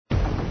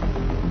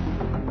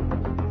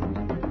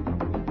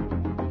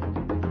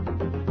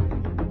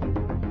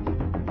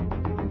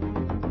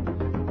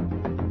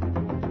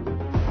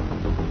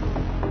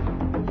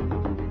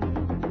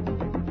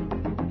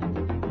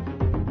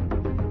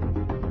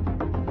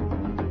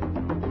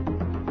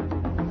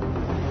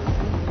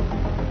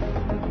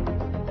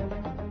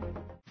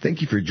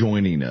Thank you for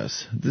joining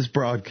us. This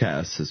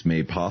broadcast is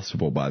made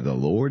possible by the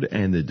Lord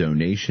and the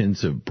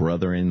donations of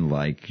brethren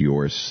like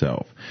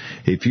yourself.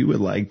 If you would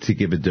like to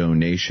give a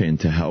donation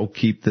to help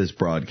keep this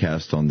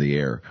broadcast on the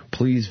air,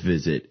 please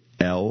visit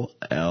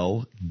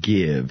llgive.com.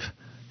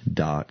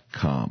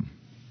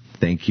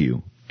 Thank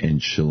you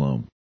and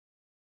shalom.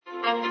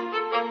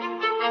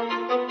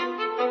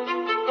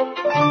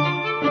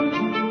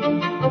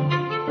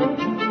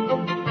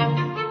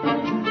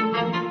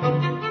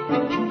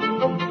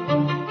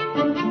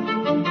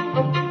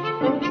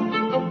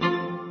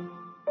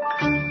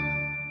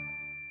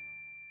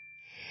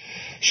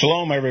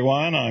 Shalom,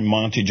 everyone. I'm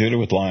Monte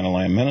with Lion and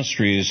Lamb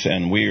Ministries,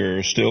 and we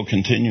are still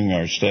continuing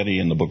our study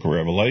in the book of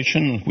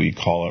Revelation. We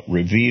call it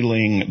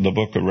Revealing the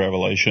Book of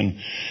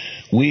Revelation.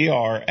 We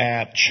are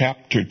at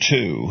chapter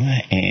 2,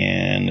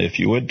 and if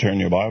you would turn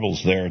your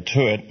Bibles there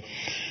to it,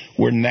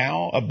 we're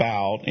now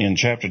in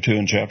chapter 2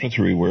 and chapter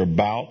 3, we're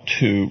about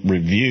to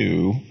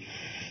review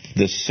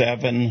the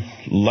 7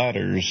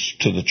 letters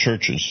to the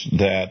churches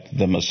that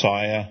the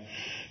Messiah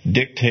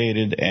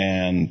dictated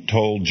and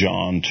told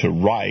John to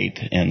write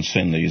and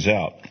send these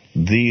out.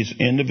 These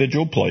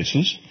individual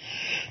places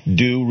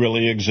do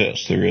really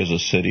exist. There is a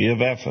city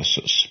of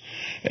Ephesus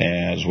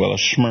as well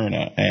as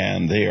Smyrna,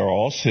 and they are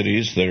all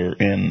cities that are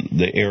in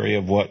the area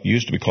of what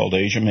used to be called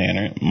Asia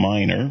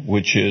Minor,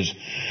 which is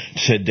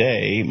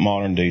today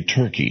modern-day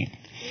Turkey.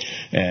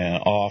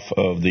 Off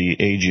of the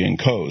Aegean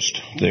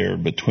coast there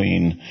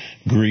between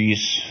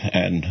Greece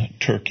and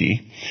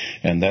Turkey,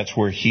 and that's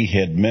where he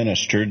had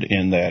ministered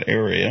in that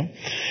area,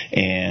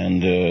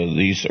 and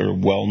these are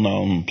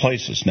well-known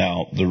places.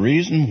 Now, the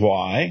reason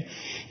why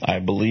I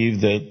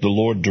believe that the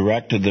Lord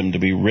directed them to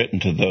be written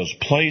to those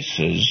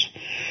places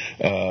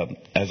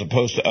as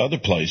opposed to other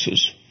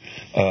places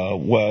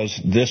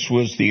this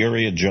was the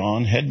area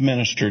John had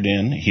ministered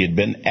in. He had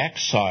been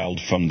exiled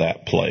from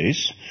that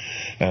place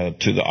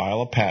to the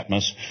Isle of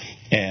Patmos,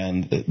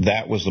 and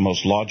that was the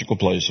most logical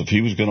place. If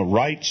he was going to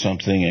write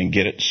something and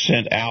get it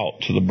sent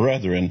out to the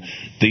brethren,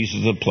 these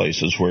are the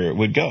places where it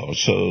would go.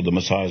 So the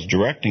Messiah is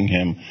directing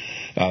him,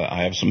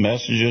 I have some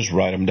messages,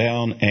 write them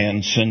down,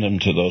 and send them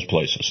to those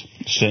places.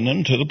 Send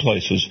them to the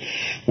places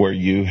where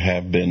you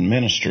have been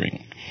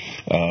ministering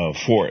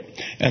for it.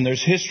 And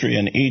there's history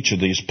in each of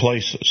these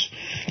places.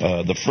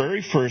 The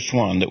very first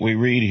one that we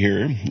read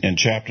here in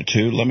chapter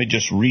 2, let me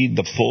just read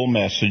the full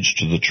message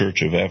to the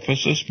church of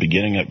Ephesus,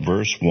 beginning at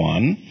verse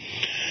 1.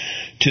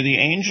 To the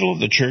angel of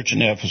the church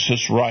in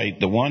Ephesus write,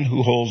 the one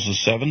who holds the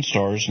 7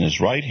 stars in his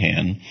right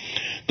hand,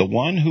 the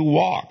one who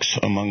walks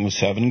among the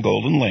 7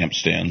 golden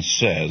lampstands,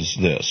 says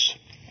this: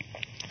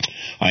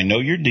 I know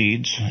your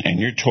deeds and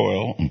your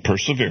toil and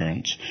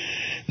perseverance,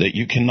 that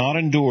you cannot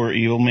endure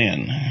evil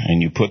men,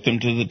 and you put them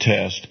to the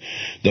test,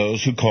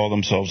 those who call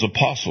themselves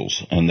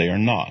apostles, and they are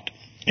not,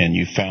 and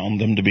you found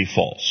them to be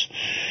false.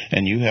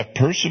 And you have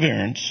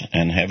perseverance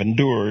and have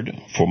endured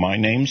for my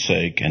name's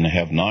sake, and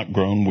have not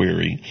grown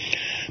weary.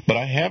 But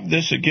I have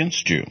this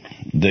against you,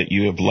 that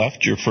you have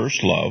left your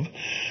first love.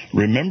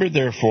 Remember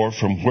therefore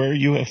from where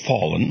you have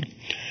fallen,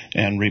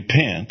 and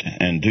repent,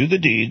 and do the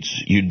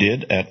deeds you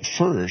did at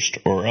first,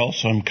 or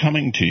else I'm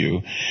coming to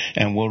you,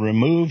 and will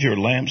remove your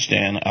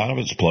lampstand out of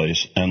its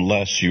place,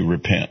 unless you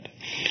repent.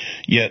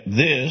 Yet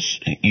this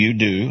you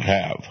do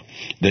have,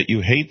 that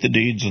you hate the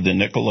deeds of the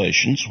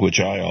Nicolaitans,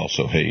 which I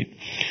also hate.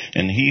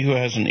 And he who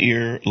has an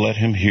ear, let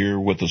him hear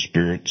what the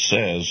Spirit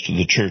says to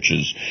the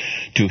churches.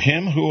 To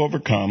him who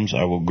overcomes,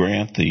 I will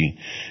grant to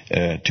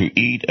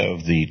eat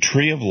of the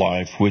tree of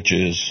life, which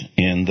is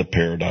in the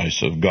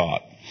paradise of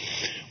God.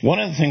 One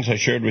of the things I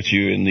shared with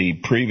you in the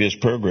previous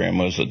program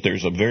was that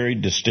there's a very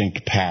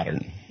distinct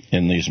pattern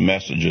in these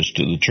messages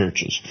to the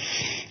churches.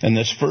 And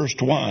this first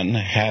one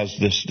has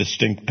this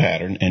distinct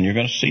pattern, and you're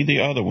going to see the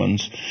other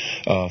ones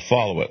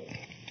follow it.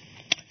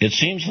 It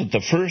seems that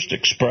the first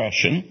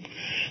expression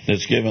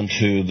that's given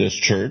to this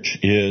church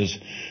is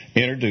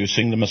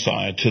introducing the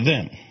Messiah to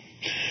them.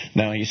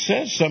 Now, he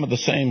says some of the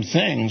same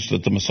things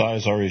that the Messiah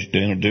has already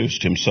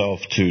introduced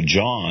himself to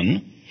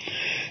John.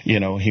 You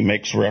know, he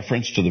makes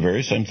reference to the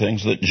very same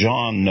things that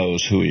John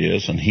knows who he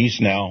is, and he's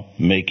now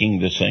making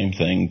the same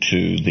thing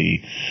to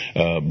the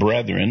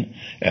brethren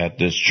at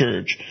this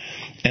church.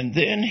 And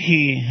then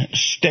he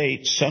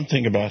states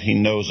something about he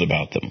knows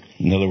about them.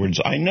 In other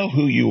words, I know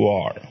who you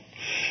are,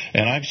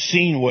 and I've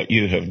seen what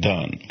you have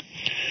done.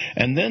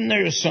 And then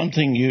there is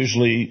something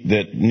usually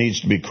that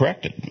needs to be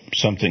corrected,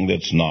 something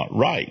that's not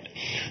right.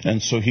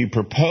 And so he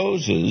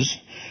proposes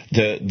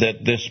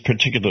that this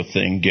particular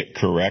thing get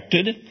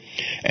corrected.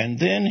 And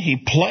then he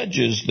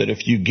pledges that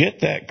if you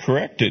get that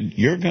corrected,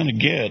 you're going to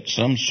get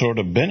some sort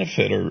of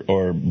benefit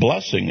or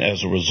blessing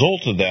as a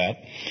result of that.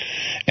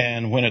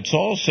 And when it's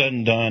all said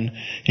and done,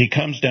 he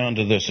comes down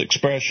to this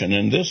expression,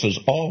 and this is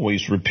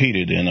always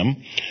repeated in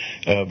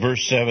him.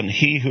 Verse 7,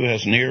 he who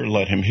has an ear,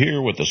 let him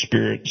hear what the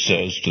Spirit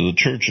says to the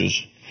churches.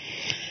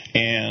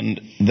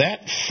 And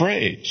that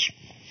phrase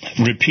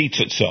repeats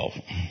itself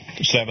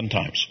 7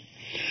 times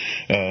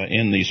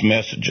in these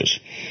messages.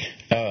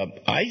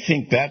 I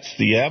think that's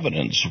the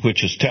evidence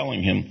which is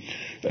telling him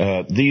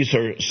these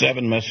are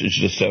 7 messages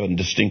to 7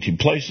 distinctive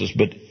places,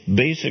 but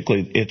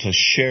basically it's a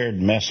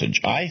shared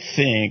message. I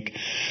think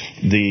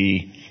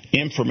the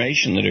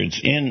information that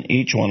is in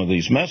each one of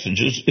these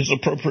messages is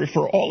appropriate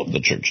for all of the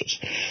churches.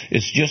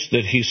 It's just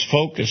that he's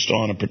focused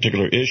on a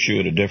particular issue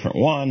at a different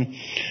one.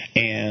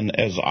 And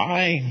as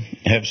I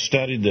have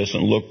studied this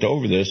and looked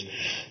over this,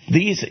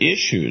 these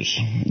issues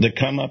that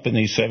come up in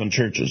these 7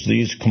 churches,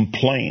 these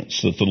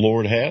complaints that the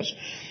Lord has,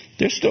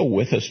 they're still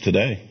with us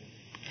today.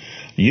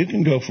 You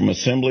can go from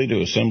assembly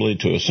to assembly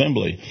to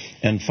assembly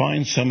and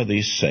find some of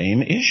these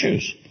same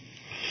issues.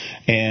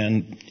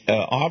 And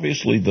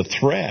obviously the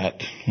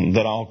threat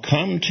that I'll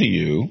come to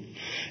you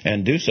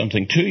and do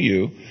something to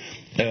you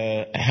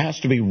has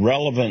to be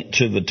relevant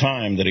to the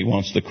time that he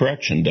wants the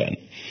correction done.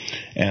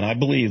 And I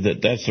believe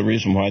that that's the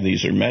reason why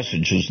these are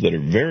messages that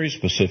are very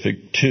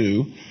specific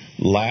to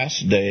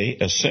last day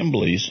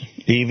assemblies,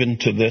 even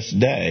to this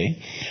day,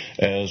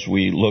 as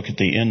we look at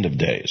the end of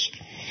days.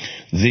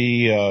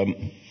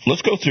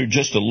 Let's go through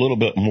just a little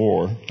bit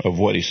more of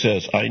what he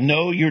says. I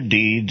know your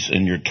deeds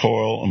and your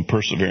toil and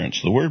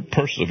perseverance. The word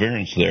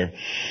perseverance there,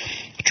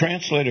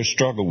 translators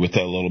struggle with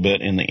that a little bit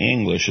in the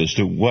English as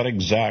to what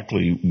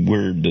exactly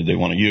word did they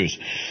want to use.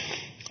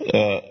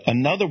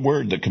 Another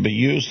word that could be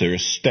used there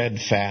is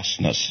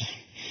steadfastness.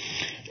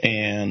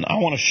 And I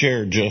want to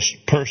share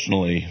just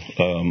personally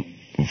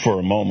for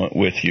a moment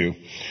with you.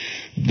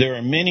 There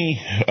are many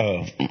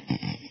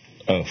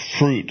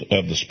fruit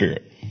of the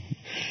Spirit.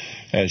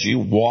 As you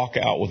walk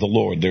out with the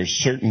Lord, there's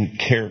certain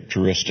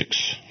characteristics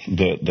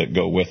that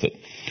go with it.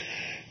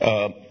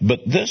 But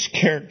this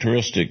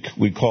characteristic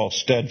we call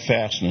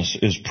steadfastness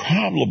is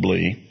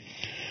probably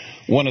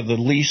one of the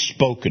least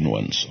spoken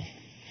ones.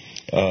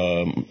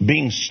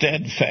 Being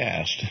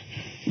steadfast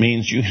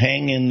means you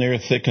hang in there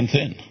thick and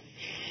thin.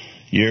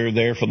 You're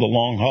there for the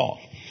long haul.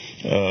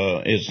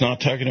 It's not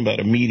talking about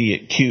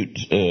immediate cute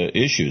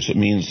issues. It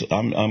means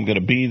I'm going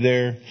to be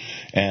there,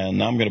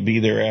 and I'm going to be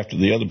there after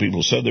the other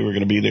people said they were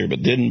going to be there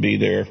but didn't be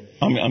there.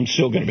 I'm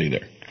still going to be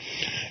there.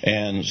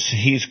 And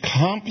he's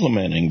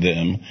complimenting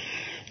them,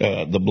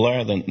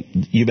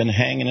 you've been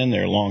hanging in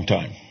there a long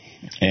time,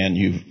 and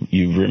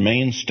you've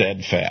remained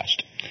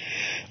steadfast.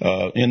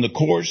 In the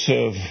course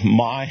of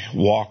my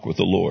walk with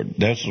the Lord,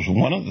 this was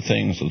one of the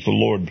things that the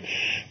Lord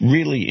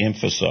really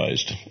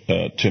emphasized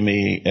to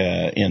me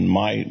in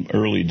my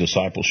early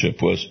discipleship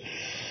was,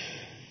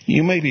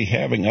 you may be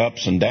having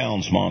ups and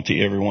downs,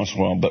 Monte, every once in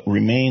a while, but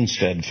remain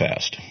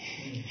steadfast.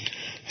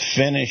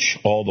 Finish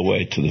all the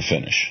way to the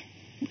finish.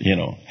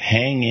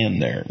 Hang in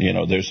there.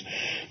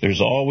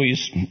 There's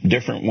always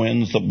different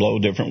winds that blow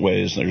different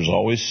ways. There's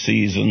always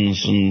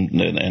seasons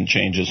and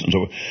changes and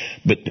so forth.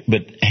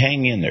 But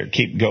hang in there.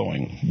 Keep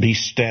going. Be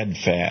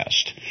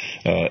steadfast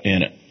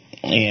in it.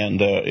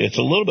 And it's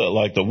a little bit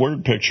like the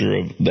word picture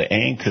of the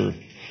anchor,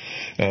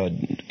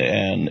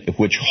 and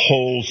which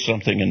holds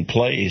something in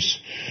place,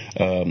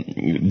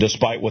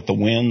 despite what the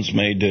winds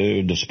may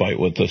do, despite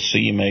what the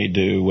sea may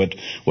do,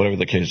 whatever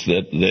the case,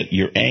 that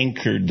you're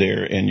anchored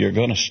there and you're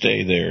going to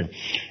stay there.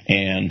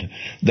 And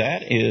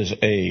that is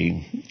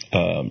a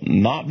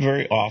not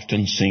very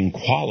often seen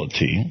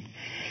quality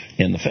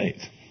in the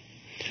faith.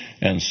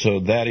 And so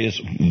that is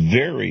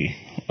very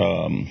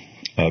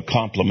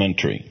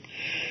complimentary.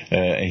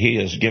 He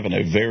has given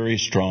a very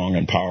strong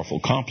and powerful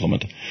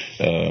compliment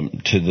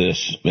to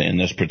this in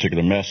this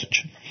particular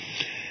message.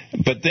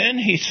 But then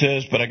he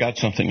says, but I got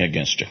something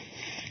against you.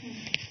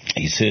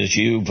 He says,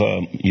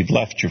 you've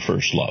left your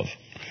first love.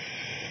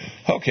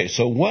 Okay,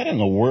 so what in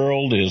the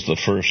world is the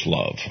first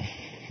love?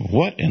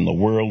 What in the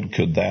world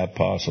could that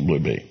possibly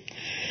be?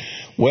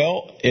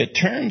 Well, it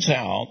turns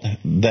out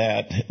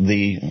that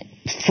the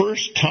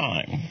first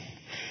time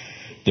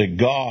that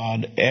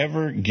God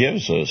ever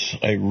gives us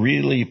a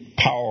really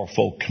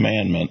powerful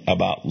commandment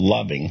about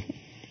loving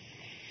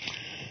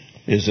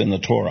is in the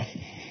Torah.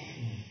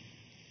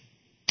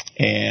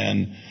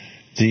 And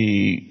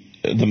the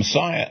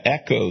Messiah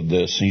echoed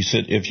this. He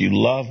said, if you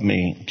love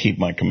me, keep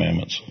my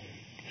commandments.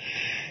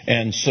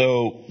 And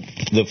so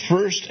the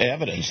first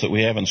evidence that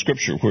we have in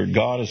Scripture where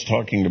God is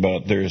talking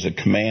about there is a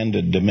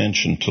commanded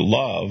dimension to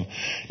love,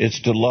 it's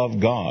to love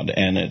God,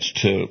 and it's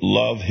to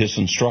love His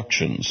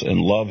instructions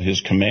and love His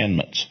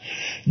commandments.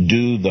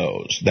 Do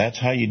those. That's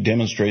how you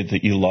demonstrate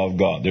that you love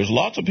God. There's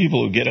lots of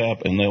people who get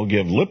up and they'll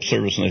give lip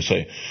service and they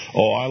say,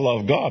 oh, I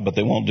love God, but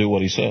they won't do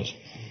what He says.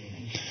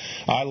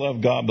 I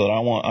love God, but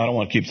I don't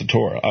want to keep the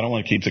Torah. I don't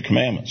want to keep the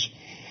commandments.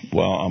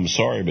 Well, I'm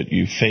sorry, but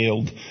you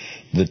failed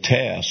the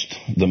test,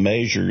 the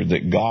measure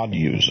that God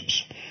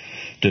uses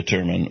to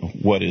determine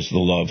what is the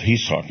love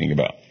He's talking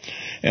about.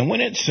 And when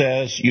it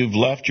says you've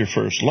left your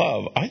first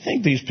love, I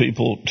think these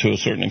people, to a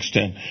certain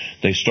extent,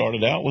 they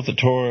started out with the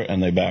Torah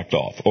and they backed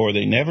off, or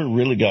they never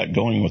really got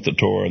going with the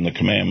Torah and the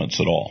commandments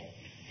at all.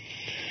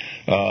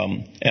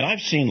 And I've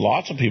seen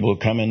lots of people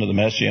who come into the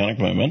Messianic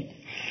movement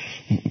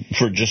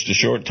for just a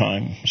short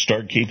time,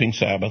 start keeping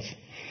Sabbath,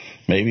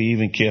 maybe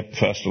even kept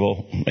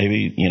festival,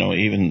 maybe,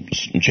 even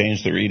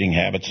changed their eating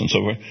habits and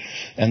so forth,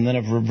 and then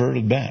have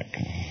reverted back.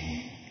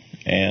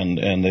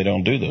 And they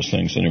don't do those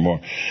things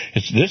anymore.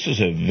 This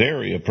is a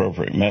very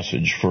appropriate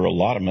message for a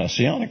lot of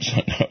Messianics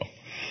I know.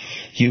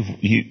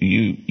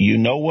 You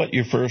know what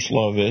your first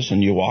love is,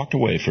 and you walked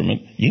away from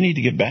it. You need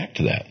to get back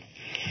to that.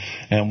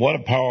 And what a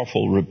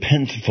powerful,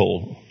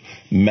 repentful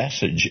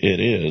message it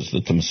is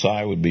that the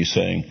Messiah would be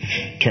saying,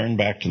 turn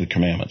back to the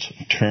commandments.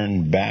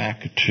 Turn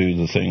back to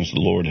the things the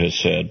Lord has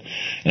said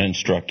and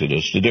instructed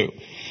us to do.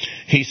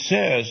 He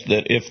says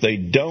that if they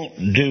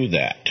don't do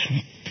that,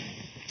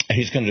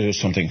 He's going to do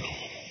something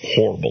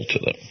horrible to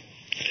them.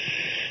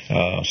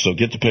 So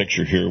get the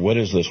picture here. What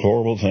is this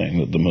horrible thing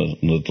that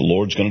the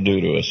Lord's going to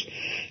do to us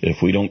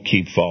if we don't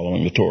keep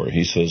following the Torah?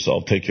 He says,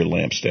 I'll take your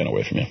lampstand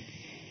away from you.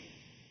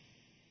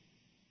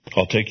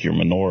 I'll take your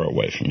menorah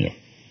away from you.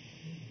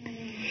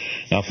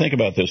 Now think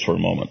about this for a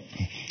moment.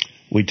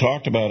 We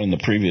talked about in the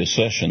previous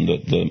session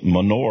that the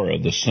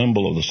menorah, the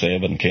symbol of the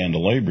seven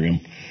candelabrum,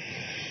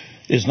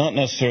 is not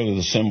necessarily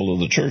the symbol of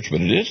the church,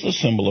 but it is the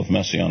symbol of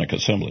Messianic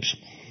assemblies.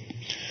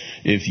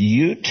 If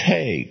you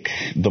take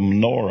the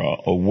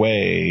menorah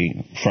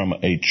away from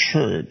a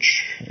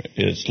church,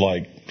 it's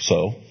like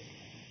so.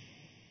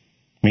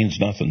 Means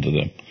nothing to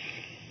them.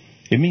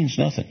 It means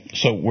nothing.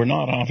 So we're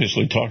not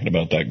obviously talking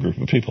about that group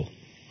of people.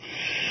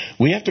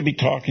 We have to be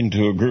talking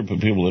to a group of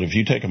people that if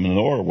you take a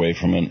menorah away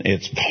from them,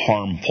 it's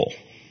harmful.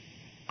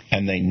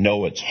 And they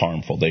know it's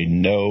harmful. They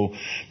know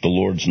the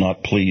Lord's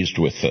not pleased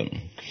with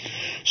them.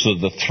 So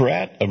the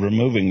threat of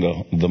removing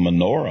the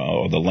menorah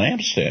or the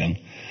lampstand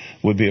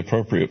would be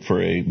appropriate for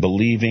a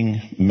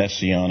believing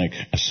Messianic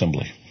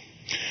assembly.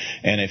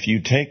 And if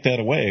you take that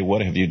away,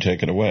 what have you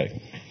taken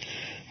away?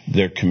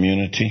 Their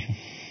community,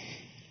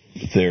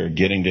 their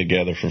getting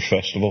together for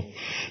festival,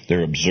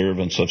 their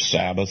observance of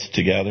Sabbath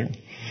together.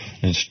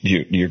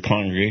 Your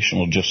congregation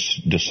will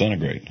just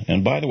disintegrate.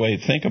 And by the way,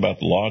 think about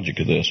the logic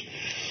of this.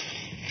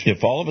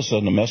 If all of a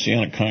sudden a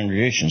Messianic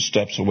congregation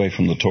steps away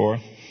from the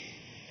Torah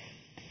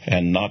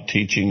and not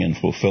teaching and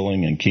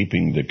fulfilling and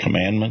keeping the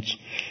commandments,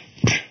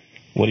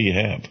 what do you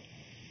have?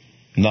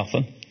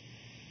 Nothing.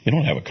 You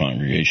don't have a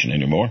congregation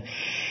anymore.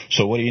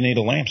 So what do you need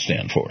a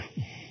lampstand for?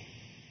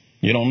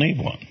 You don't need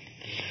one.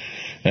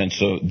 And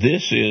so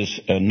this is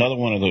another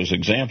one of those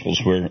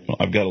examples where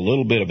I've got a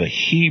little bit of a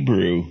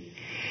Hebrew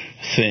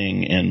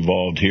thing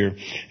involved here.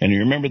 And you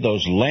remember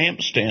those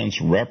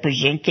lampstands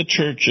represent the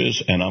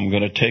churches, and I'm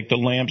going to take the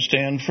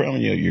lampstand from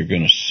you. You're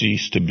going to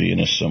cease to be an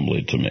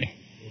assembly to me.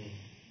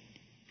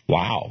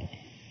 Wow.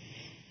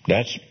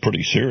 That's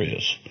pretty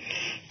serious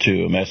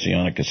to a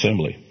Messianic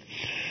assembly.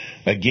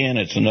 Again,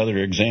 it's another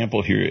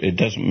example here. It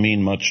doesn't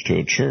mean much to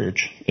a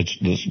church.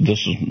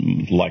 This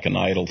is like an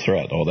idle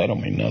threat. Oh, that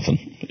don't mean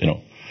nothing.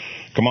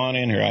 Come on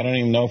in here. I don't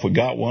even know if we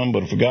got one,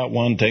 but if we got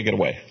one, take it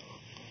away.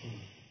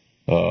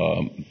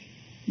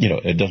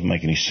 It doesn't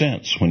make any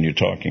sense when you're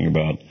talking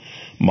about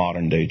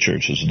modern day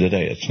churches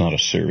today. It's not a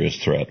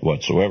serious threat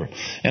whatsoever.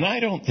 And I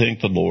don't think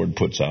the Lord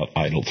puts out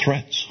idle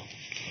threats.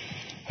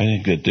 I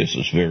think that this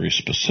is very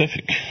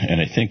specific,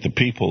 and I think the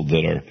people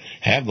that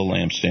have the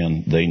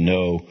lampstand, they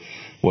know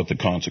what the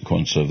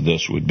consequence of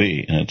this would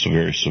be, and it's a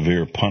very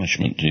severe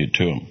punishment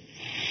to them.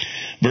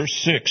 Verse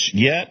 6,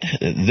 yet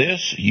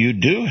this you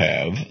do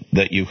have,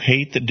 that you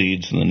hate the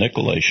deeds of the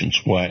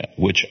Nicolaitans,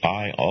 which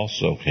I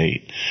also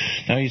hate.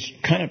 Now he's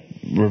kind of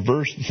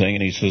reversed the thing,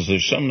 and he says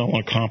there's something I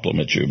want to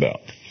compliment you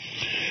about.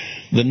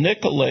 The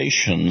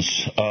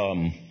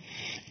Nicolaitans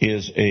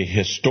is a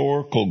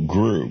historical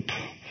group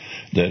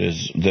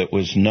that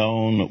was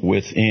known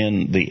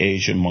within the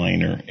Asia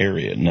Minor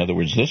area. In other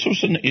words, this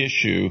was an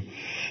issue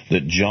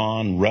that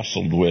John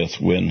wrestled with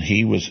when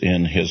he was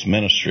in his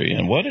ministry.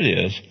 And what it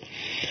is,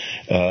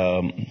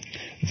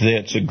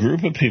 that's a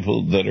group of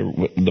people that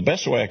are, the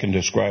best way I can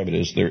describe it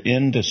is they're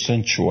into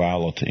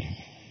sensuality.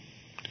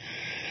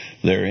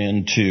 They're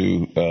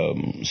into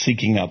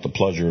seeking out the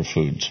pleasure of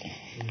foods.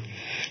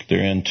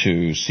 They're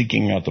into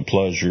seeking out the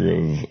pleasure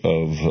of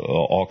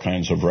all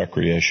kinds of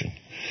recreation.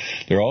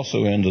 They're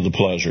also into the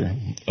pleasure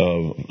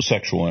of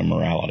sexual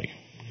immorality.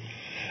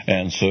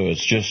 And so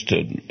it's just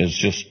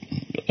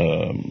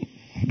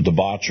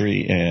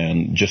debauchery,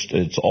 and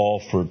it's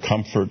all for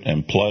comfort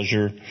and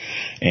pleasure.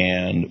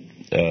 And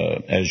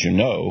as you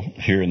know,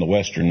 here in the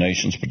Western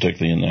nations,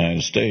 particularly in the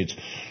United States,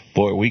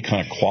 boy, we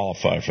kind of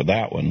qualify for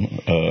that one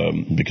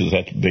because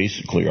that's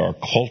basically our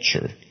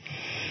culture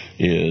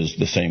is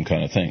the same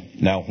kind of thing.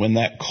 Now, when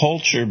that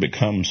culture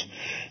becomes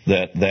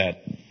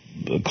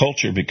the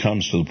culture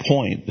becomes to the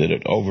point that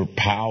it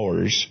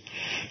overpowers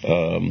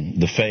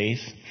the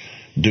faith,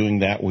 doing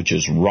that which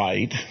is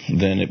right,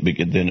 then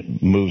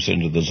it moves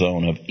into the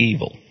zone of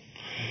evil,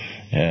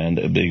 and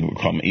they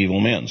become evil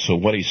men. So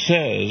what he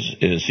says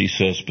is,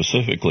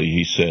 specifically,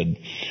 he said,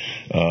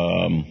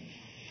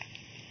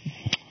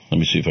 let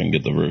me see if I can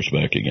get the verse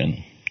back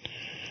again.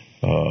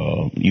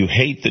 You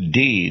hate the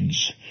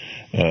deeds,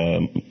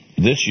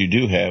 this you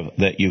do have,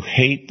 that you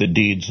hate the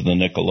deeds of the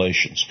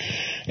Nicolaitans.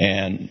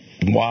 And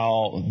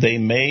while they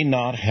may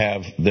not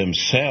have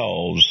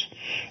themselves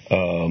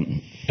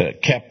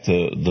kept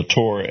the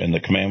Torah and the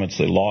commandments,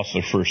 they lost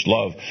their first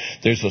love.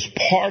 There's this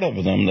part of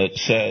them that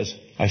says,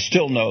 I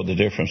still know the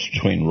difference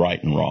between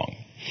right and wrong.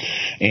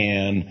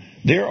 And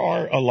there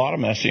are a lot of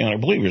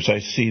Messianic believers I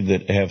see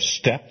that have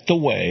stepped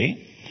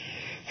away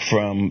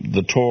from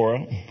the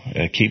Torah,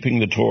 keeping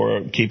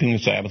the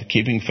Sabbath,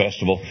 keeping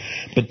festival,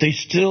 but they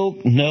still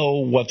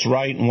know what's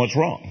right and what's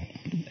wrong.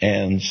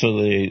 And so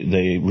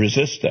they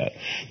resist that.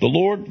 The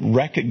Lord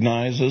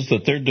recognizes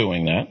that they're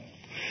doing that,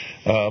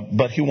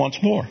 but He wants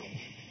more.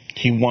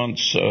 He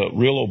wants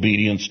real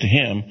obedience to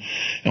Him.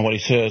 And what He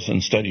says,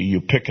 instead of you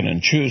picking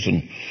and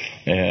choosing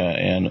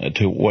and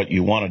to what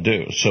you want to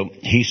do. So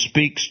He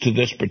speaks to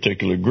this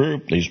particular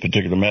group, these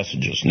particular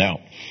messages. Now,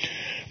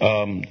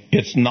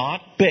 it's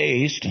not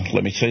based,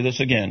 let me say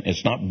this again,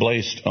 it's not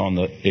based on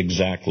the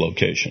exact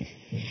location.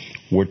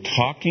 We're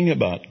talking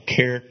about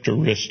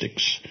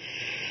characteristics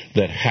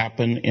that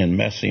happen in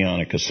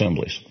Messianic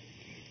assemblies.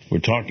 We're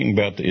talking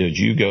about as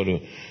you go to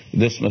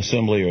this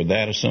assembly or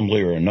that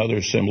assembly or another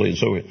assembly and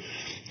so on.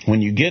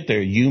 When you get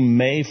there, you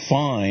may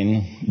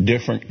find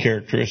different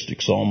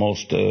characteristics,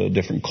 almost a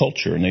different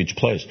culture in each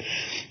place.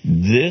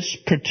 This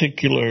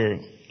particular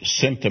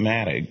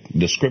symptomatic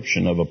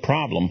description of a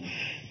problem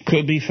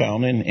could be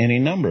found in any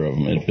number of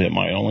them. It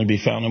might only be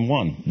found in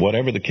one,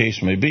 whatever the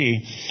case may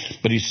be.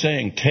 But He's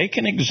saying, take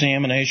an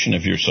examination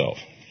of yourself.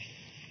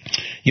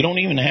 You don't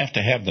even have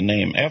to have the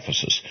name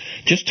Ephesus.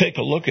 Just take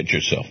a look at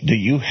yourself. Do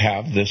you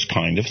have this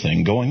kind of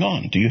thing going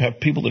on? Do you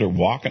have people that are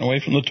walking away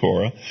from the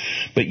Torah,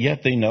 but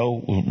yet they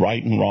know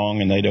right and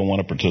wrong and they don't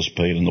want to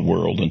participate in the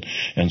world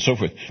and so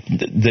forth?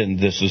 Then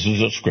this is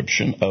a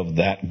description of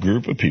that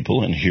group of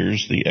people, and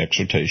here's the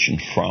exhortation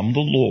from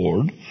the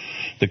Lord,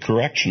 the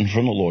correction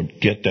from the Lord.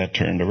 Get that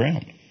turned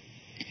around.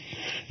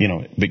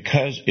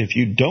 Because if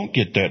you don't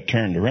get that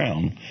turned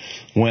around,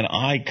 when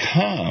I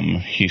come,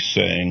 He's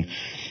saying,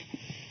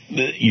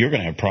 you're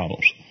going to have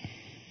problems.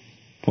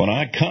 When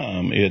I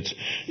come,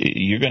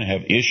 you're going to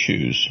have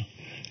issues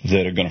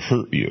that are going to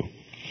hurt you.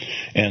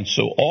 And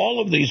so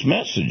all of these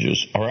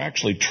messages are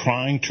actually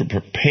trying to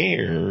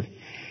prepare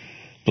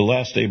the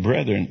last day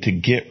brethren to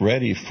get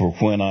ready for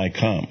when I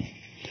come.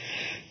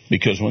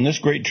 Because when this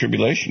great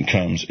tribulation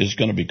comes, it's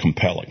going to be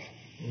compelling.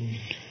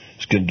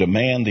 It's going to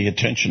demand the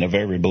attention of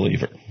every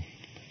believer.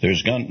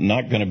 There's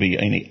not going to be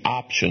any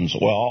options.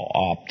 Well, I'll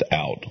opt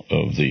out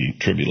of the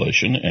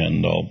tribulation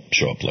and I'll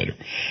show up later.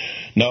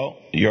 No,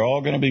 you're all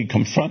going to be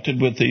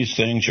confronted with these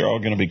things. You're all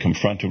going to be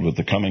confronted with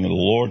the coming of the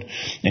Lord.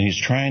 And He's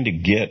trying to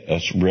get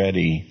us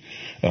ready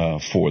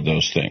for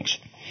those things.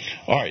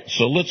 All right,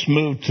 so let's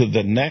move to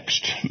the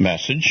next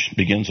message.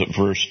 Begins at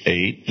verse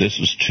 8. This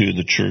is to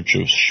the church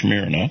of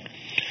Smyrna.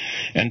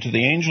 And to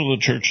the angel of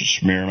the church of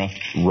Smyrna,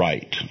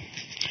 write.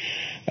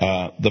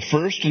 The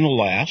first and the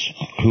last,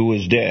 who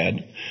is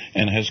dead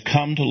and has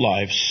come to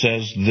life,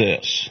 says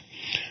this: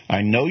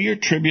 I know your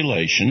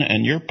tribulation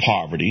and your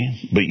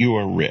poverty, but you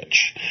are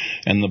rich,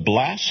 and the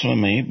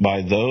blasphemy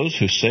by those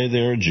who say they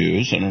are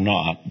Jews and are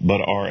not,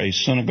 but are a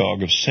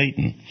synagogue of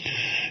Satan.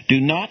 Do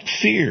not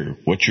fear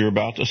what you're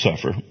about to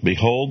suffer.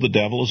 Behold, the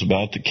devil is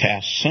about to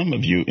cast some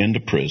of you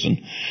into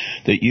prison,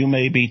 that you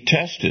may be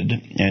tested,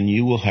 and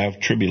you will have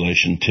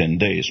tribulation 10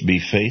 days. Be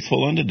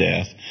faithful unto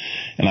death,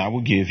 and I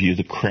will give you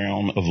the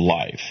crown of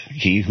life.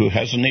 He who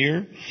has an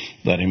ear,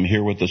 let him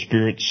hear what the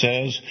Spirit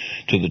says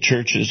to the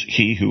churches.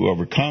 He who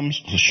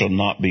overcomes shall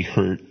not be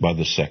hurt by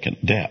the second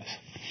death.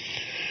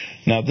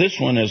 Now, this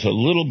one is a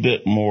little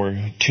bit more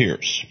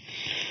terse,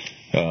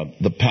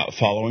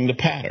 following the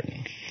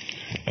pattern.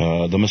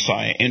 The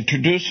Messiah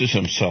introduces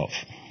Himself,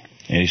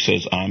 and He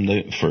says, I'm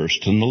the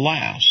first and the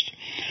last,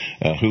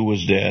 who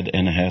was dead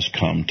and has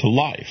come to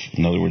life.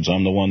 In other words,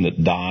 I'm the one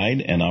that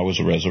died and I was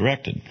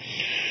resurrected.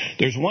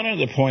 There's one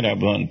other point I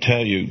want to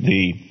tell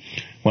you.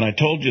 When I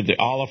told you the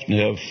Aleph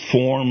Nev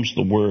forms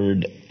the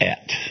word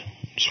et,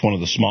 it's one of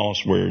the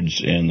smallest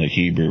words in the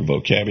Hebrew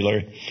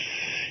vocabulary.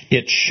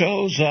 It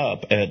shows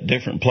up at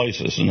different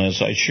places, and as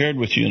I shared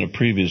with you in a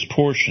previous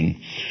portion,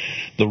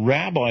 the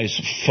rabbis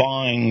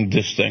find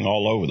this thing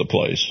all over the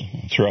place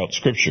throughout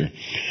Scripture.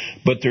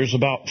 But there's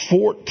about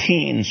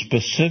 14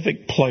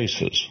 specific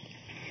places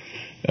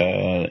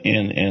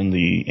in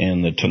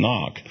the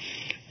Tanakh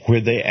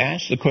where they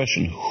ask the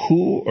question,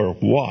 who or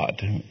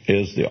what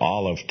is the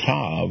Aleph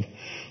Tav,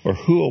 or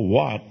who or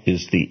what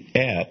is the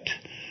et,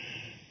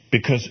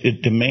 because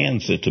it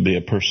demands it to be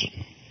a person.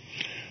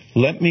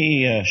 Let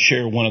me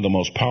share one of the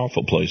most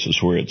powerful places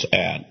where it's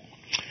at,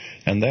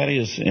 and that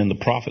is in the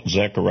prophet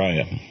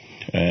Zechariah,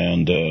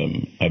 and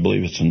I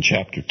believe it's in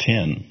chapter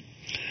 10.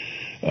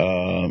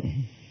 Or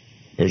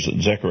is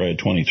it Zechariah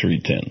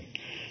 23:10?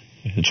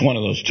 It's one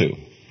of those two.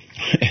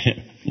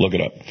 Look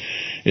it up.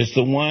 It's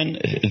the one,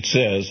 it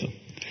says,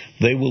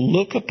 they will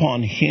look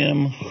upon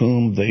him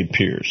whom they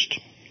pierced.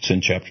 It's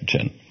in chapter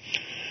 10.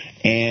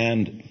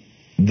 And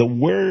the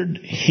word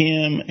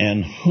him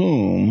and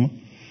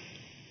whom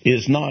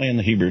is not in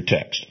the Hebrew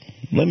text.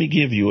 Let me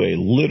give you a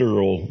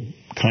literal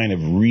kind of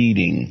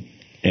reading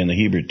in the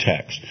Hebrew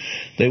text.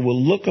 They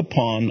will look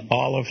upon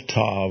Aleph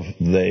Tav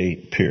they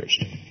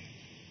pierced.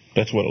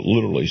 That's what it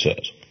literally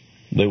says.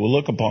 They will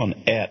look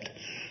upon at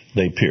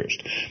they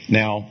pierced.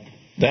 Now,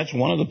 that's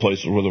one of the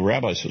places where the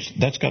rabbi says,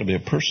 that's got to be a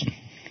person.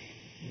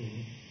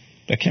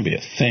 That can't be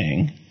a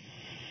thing.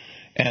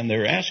 And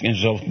they're asking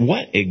themselves,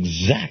 what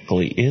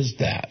exactly is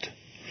that?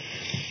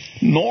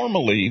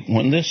 Normally,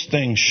 when this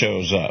thing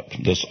shows up,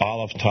 this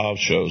Aleph Tav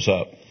shows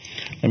up,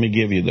 let me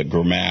give you the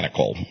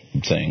grammatical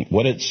thing.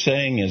 What it's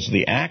saying is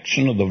the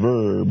action of the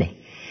verb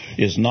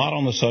is not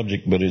on the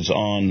subject, but is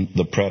on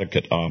the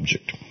predicate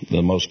object.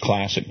 The most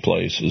classic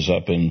place is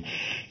up in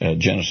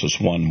Genesis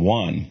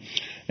 1:1.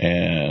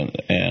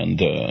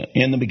 And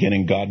in the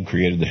beginning, God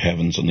created the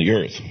heavens and the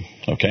earth.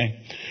 Okay?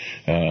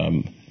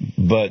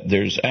 But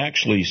there's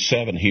actually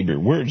 7 Hebrew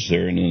words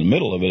there, and in the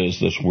middle of it is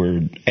this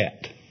word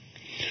et,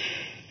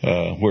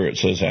 where it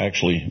says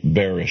actually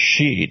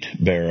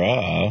Bereshit,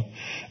 Bara,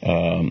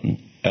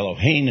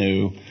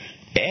 Eloheinu,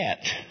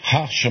 et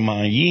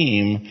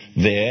ha-shamayim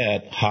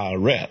ve'et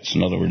haaretz.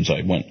 In other words,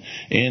 I went,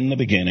 in the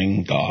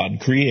beginning,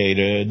 God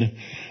created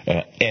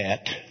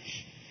et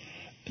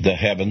the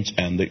heavens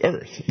and the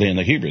earth. In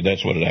the Hebrew,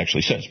 that's what it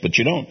actually says. But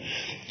you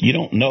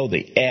don't know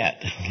the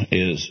et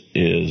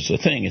is a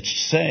thing.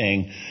 It's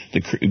saying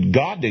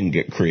God didn't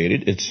get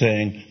created. It's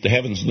saying the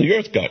heavens and the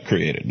earth got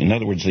created. In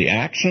other words, the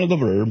action of the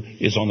verb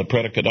is on the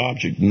predicate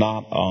object,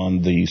 not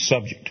on the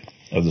subject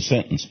of the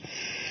sentence.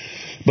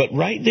 But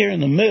right there in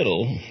the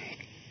middle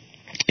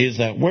is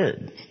that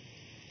word.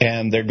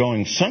 And they're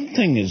going,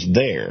 something is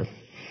there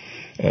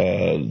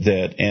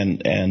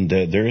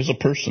there is a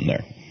person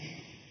there.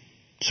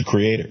 It's a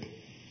creator.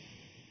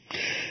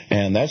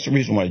 And that's the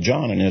reason why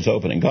John, in his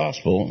opening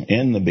gospel,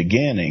 in the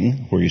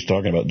beginning, where he's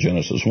talking about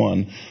Genesis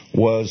 1,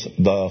 was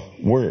the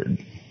Word.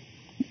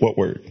 What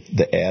word?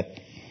 The et.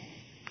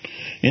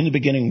 In the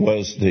beginning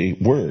was the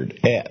Word,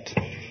 et.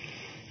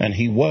 And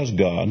he was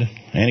God,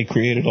 and he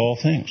created all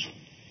things.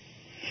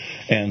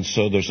 And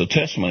so there's a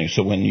testimony.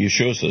 So when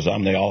Yeshua says,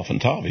 I'm the Aleph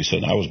and Tav, he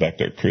said, I was back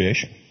there at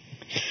creation.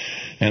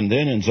 And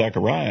then in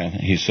Zechariah,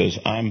 he says,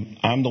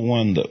 I'm the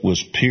one that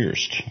was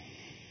pierced.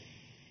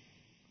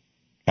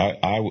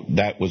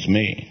 That was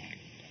me,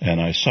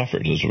 and I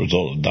suffered as a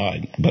result of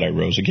died, but I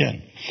rose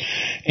again.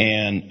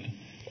 And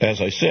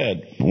as I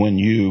said, when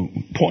you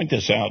point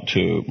this out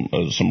to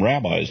some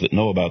rabbis that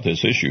know about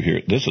this issue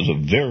here, this is a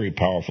very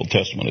powerful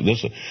testimony.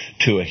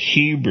 To a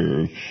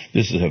Hebrew,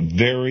 this is a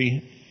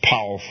very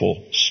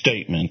powerful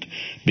statement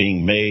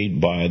being made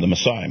by the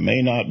Messiah. It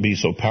may not be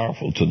so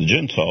powerful to the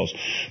Gentiles,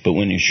 but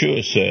when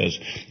Yeshua says,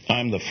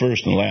 I'm the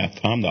first and last,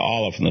 I'm the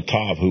Aleph and the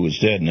Tav who was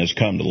dead and has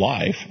come to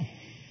life,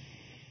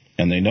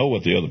 and they know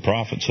what the other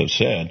prophets have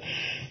said,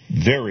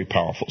 very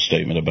powerful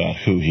statement about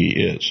who he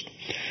is.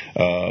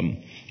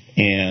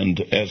 And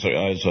as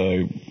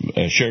I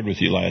shared with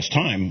you last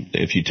time,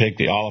 if you take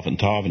the Aleph and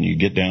Tav and you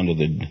get down to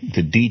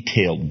the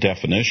detailed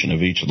definition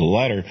of each of the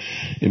letter,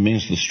 it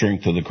means the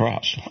strength of the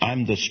cross.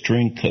 I'm the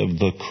strength of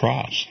the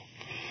cross.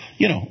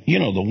 You know,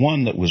 the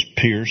one that was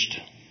pierced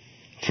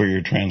for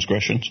your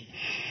transgressions,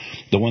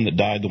 the one that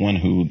died, the one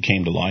who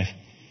came to life.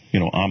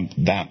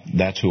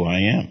 That's who I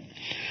am.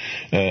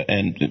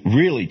 And it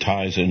really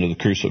ties into the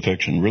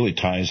crucifixion, really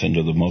ties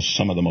into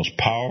some of the most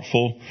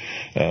powerful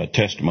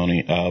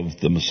testimony of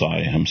the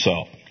Messiah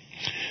himself.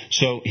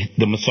 So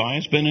the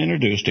Messiah's been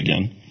introduced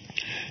again.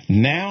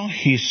 Now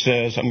he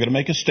says, I'm going to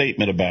make a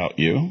statement about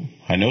you.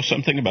 I know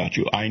something about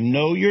you. I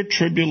know your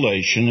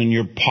tribulation and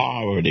your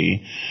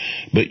poverty,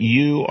 but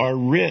you are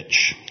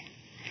rich.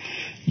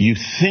 You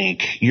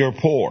think you're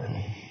poor.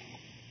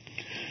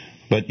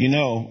 But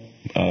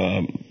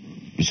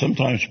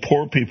sometimes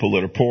poor people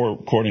that are poor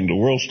according to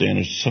world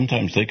standards,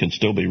 sometimes they can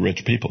still be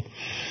rich people.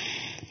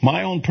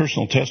 My own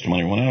personal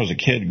testimony, when I was a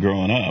kid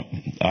growing up,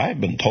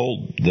 I've been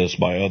told this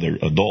by other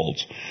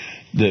adults,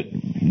 that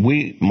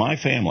my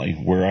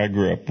family, where I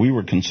grew up, we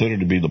were considered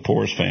to be the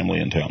poorest family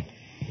in town.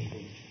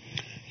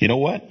 You know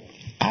what?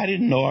 I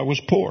didn't know I was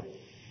poor.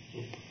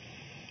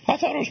 I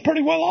thought I was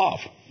pretty well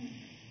off.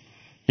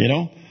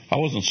 I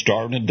wasn't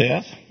starving to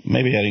death.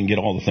 Maybe I didn't get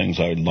all the things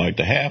I would like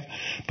to have,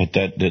 but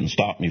that didn't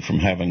stop me from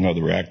having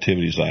other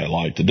activities I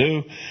like to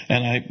do.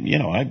 And I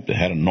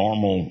had a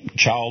normal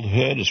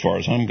childhood as far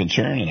as I'm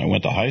concerned, and I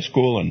went to high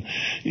school, and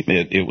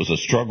it was a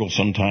struggle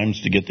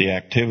sometimes to get the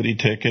activity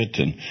ticket.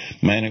 And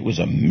man, it was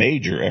a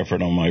major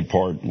effort on my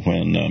part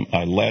when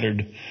I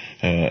lettered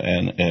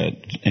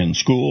in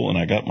school, and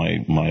I got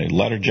my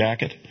letter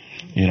jacket.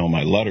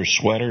 My letter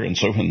sweater, and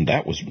so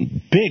that was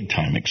big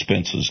time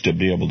expenses to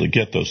be able to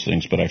get those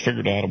things, but I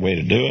figured out a way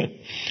to do it.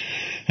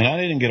 And I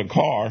didn't get a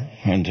car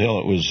until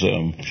it was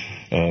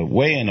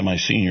way into my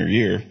senior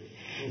year,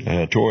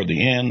 toward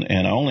the end,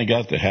 and I only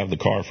got to have the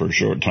car for a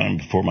short time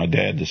before my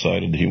dad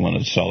decided he wanted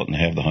to sell it and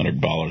have the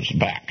 $100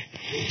 back.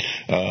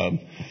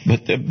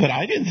 But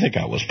I didn't think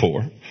I was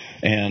poor.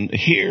 And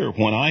here,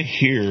 when I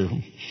hear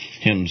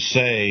him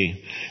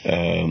say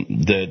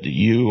that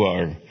you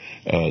are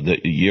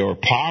that you're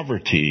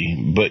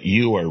poverty, but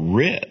you are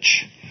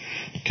rich.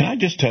 Can I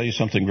just tell you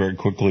something very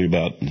quickly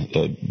about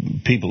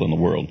people in the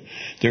world?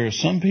 There are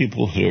some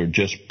people who are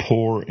just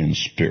poor in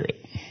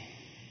spirit.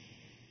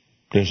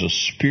 There's a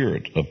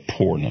spirit of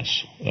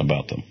poorness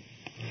about them.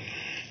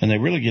 And they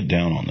really get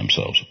down on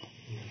themselves.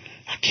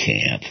 I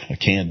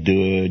can't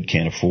do it,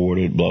 can't afford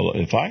it, blah,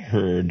 blah. If I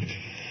heard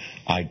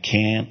I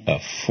can't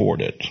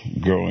afford it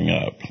growing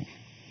up,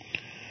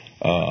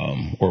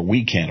 or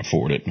we can't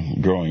afford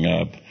it growing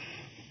up,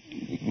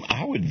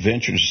 I would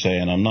venture to say,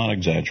 and I'm not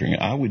exaggerating,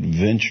 I would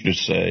venture to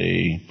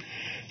say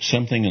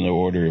something in the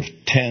order of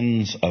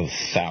tens of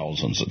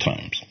thousands of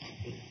times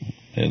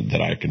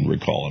that I can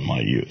recall in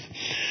my youth.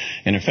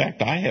 And in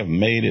fact, I have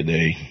made it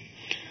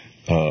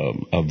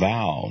a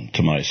vow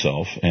to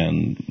myself,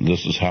 and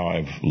this is how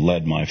I've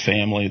led my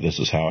family, this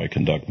is how I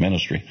conduct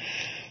ministry.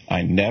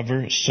 I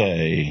never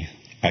say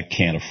I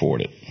can't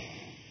afford it,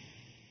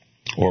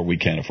 or we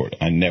can't afford it.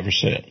 I never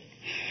say it.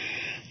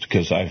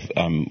 Because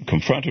I'm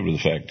confronted with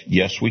the fact,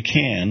 yes, we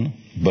can,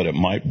 but it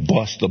might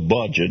bust the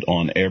budget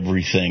on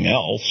everything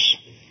else.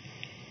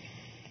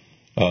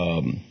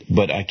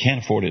 But I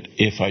can't afford it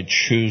if I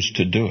choose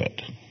to do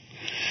it.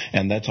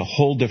 And that's a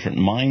whole different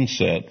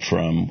mindset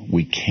from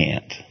we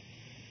can't.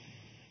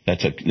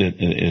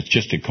 It's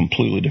just a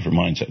completely different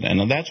mindset.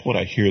 And that's what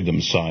I hear the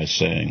Messiah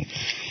saying.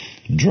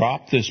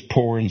 Drop this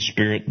poor in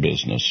spirit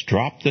business.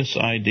 Drop this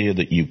idea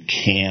that you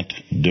can't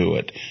do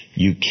it.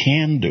 You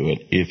can do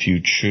it if you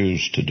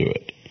choose to do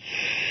it.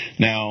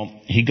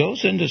 Now, he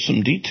goes into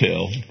some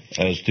detail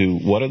as to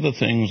what are the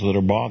things that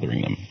are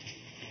bothering them.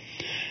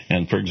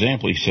 And for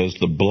example, he says,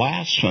 the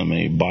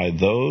blasphemy by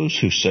those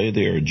who say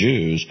they are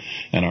Jews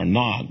and are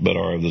not, but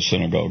are of the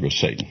synagogue of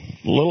Satan.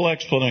 A little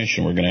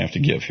explanation we're going to have to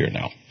give here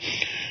now.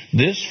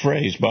 This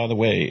phrase, by the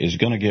way, is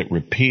going to get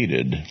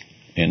repeated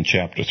in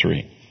chapter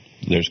 3.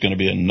 There's going to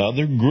be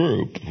another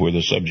group where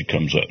the subject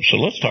comes up. So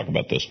let's talk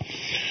about this.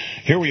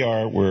 Here we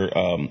are. We're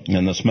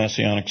in this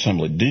Messianic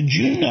assembly. Did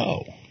you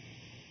know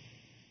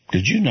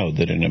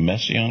that in a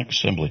Messianic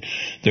assembly,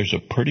 there's a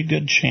pretty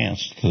good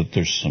chance that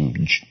there's some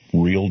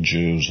real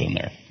Jews in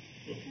there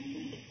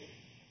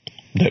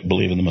that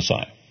believe in the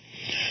Messiah,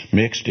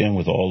 mixed in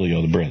with all the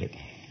other brethren?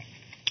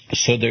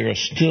 So there are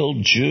still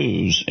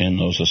Jews in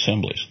those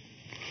assemblies.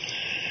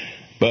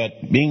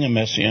 But being a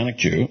Messianic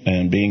Jew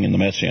and being in the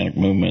Messianic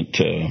movement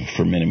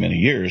for many, many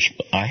years,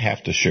 I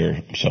have to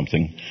share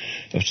something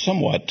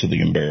somewhat to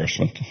the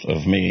embarrassment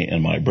of me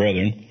and my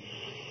brethren.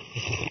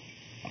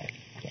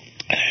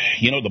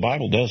 You know, the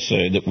Bible does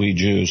say that we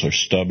Jews are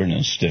stubborn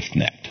and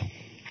stiff-necked.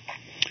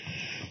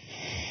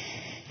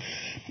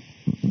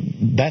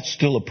 That's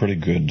still a pretty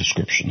good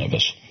description of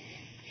us.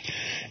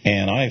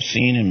 And I've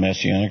seen in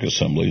Messianic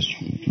assemblies,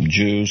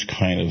 Jews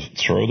kind of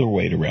throw their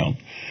weight around.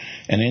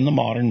 And in the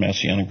modern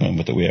Messianic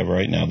movement that we have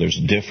right now, there's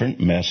different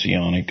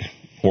Messianic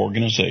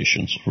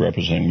organizations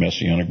representing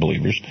Messianic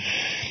believers,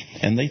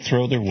 and they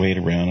throw their weight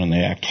around and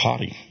they act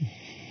haughty.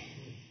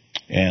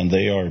 And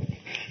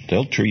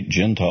they'll treat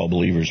Gentile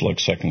believers like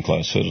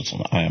second-class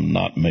citizens. I am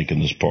not making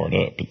this part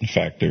up. In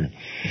fact,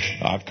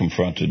 I've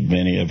confronted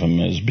many of them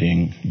as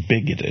being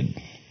bigoted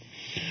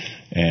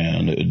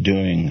and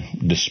doing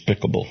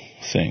despicable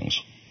things.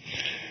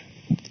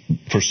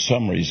 For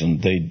some reason,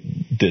 they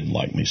didn't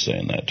like me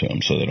saying that to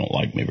them, so they don't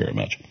like me very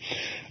much.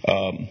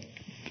 I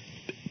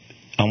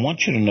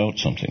want you to note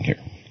something here.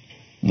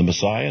 The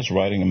Messiah is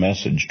writing a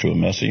message to a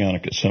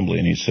Messianic assembly,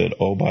 and he said,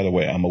 oh, by the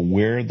way, I'm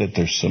aware that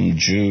there's some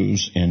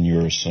Jews in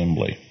your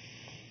assembly,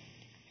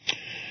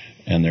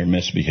 and they're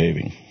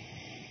misbehaving.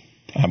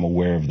 I'm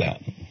aware of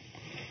that.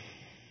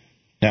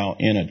 Now,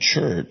 in a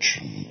church,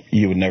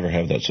 you would never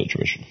have that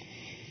situation.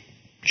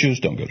 Jews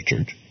don't go to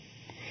church.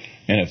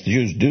 And if the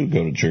Jews do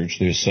go to church,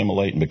 they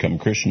assimilate and become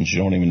Christians. You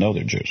don't even know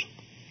they're Jews.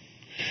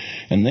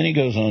 And then he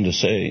goes on to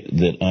say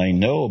that I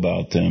know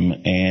about them,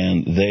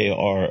 and they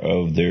are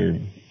of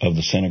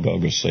the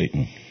synagogue of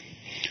Satan.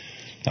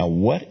 Now,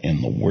 what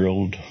in the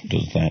world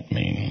does that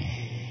mean?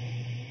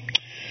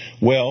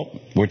 Well,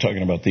 we're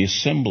talking about the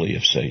assembly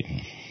of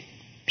Satan.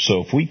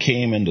 So if we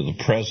came into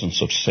the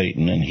presence of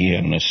Satan and he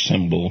had an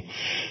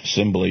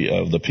assembly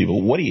of the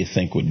people, what do you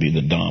think would be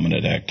the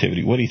dominant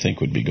activity? What do you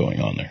think would be going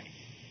on there?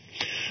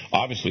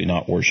 Obviously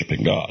not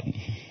worshiping God.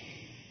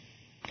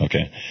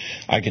 Okay?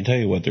 I can tell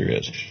you what there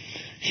is.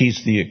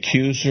 He's the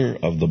accuser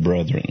of the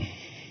brethren.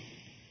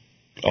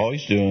 All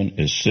he's doing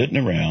is sitting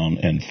around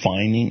and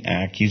finding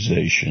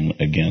accusation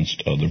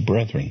against other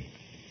brethren.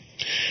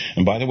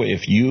 And by the way,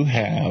 if you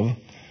have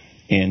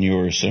in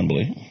your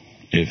assembly,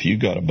 if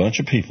you've got a bunch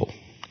of people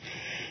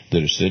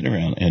that are sitting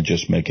around and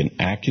just making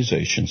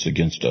accusations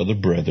against other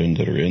brethren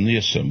that are in the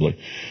assembly,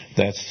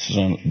 that's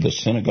the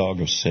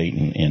synagogue of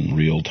Satan in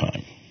real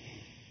time.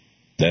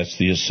 That's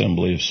the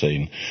assembly of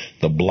Satan.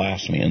 The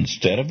blasphemy.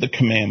 Instead of the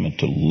commandment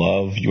to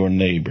love your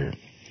neighbor,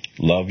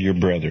 love your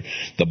brother,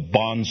 the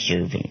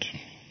bondservant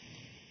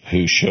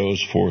who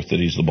shows forth that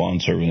he's the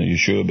bondservant of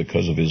Yeshua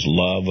because of his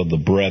love of the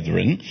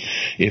brethren,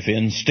 if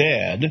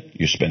instead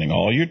you're spending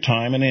all your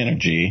time and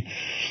energy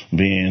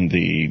being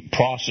the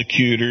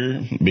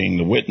prosecutor, being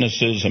the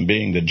witnesses, and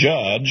being the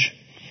judge,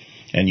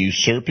 and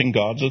usurping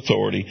God's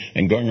authority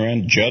and going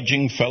around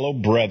judging fellow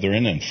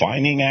brethren and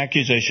finding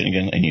accusation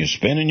again, and you're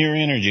spending your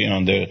energy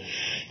on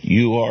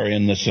you are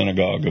in the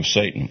synagogue of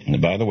Satan.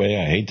 And by the way,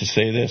 I hate to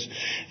say this,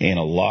 in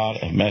a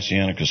lot of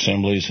Messianic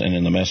assemblies and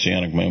in the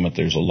Messianic movement,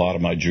 there's a lot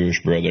of my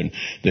Jewish brethren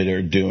that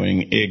are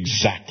doing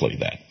exactly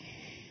that.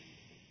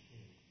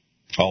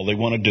 All they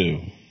want to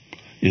do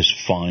is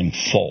find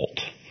fault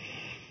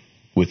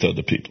with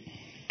other people.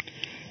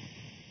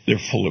 They're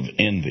full of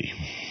envy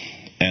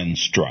and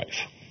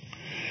strife.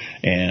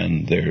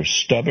 And they're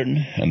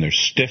stubborn and they're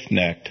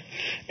stiff-necked,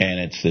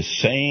 and it's the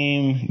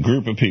same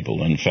group of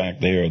people. In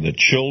fact, they are the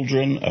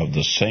children of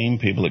the same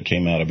people that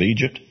came out of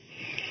Egypt.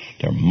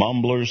 They're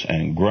mumblers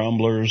and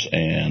grumblers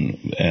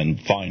and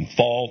find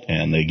fault,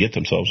 and they get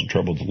themselves in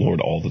trouble with the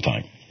Lord all the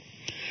time.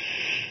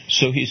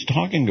 So he's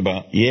talking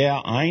about,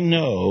 I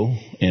know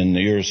in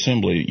your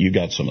assembly you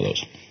got some of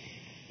those.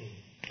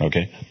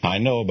 Okay? I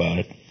know about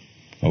it.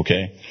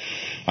 Okay?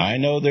 I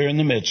know they're in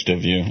the midst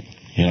of you.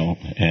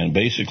 And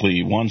basically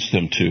he wants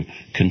them to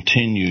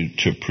continue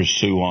to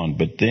pursue on.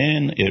 But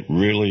then it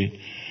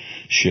really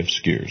shifts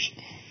gears.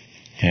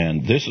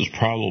 And this is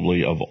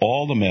probably, of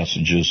all the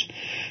messages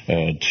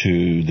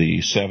to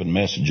the 7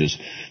 messages,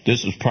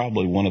 this is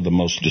probably one of the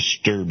most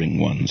disturbing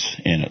ones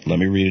in it. Let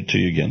me read it to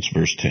you again. It's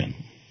verse 10.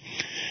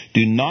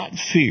 Do not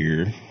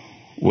fear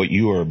what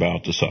you are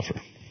about to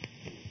suffer.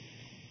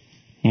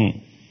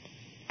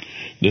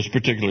 This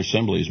particular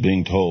assembly is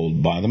being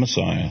told by the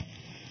Messiah,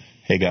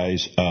 hey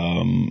guys,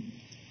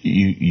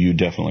 you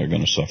definitely are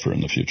going to suffer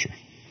in the future.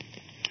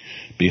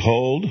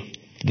 Behold,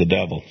 the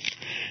devil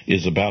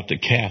is about to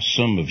cast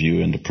some of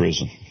you into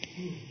prison.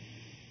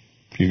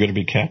 You're going to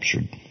be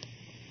captured.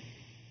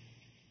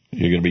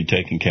 You're going to be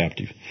taken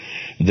captive.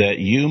 That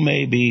you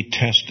may be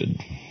tested,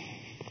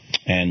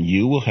 and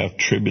you will have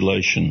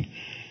tribulation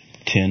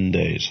 10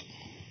 days.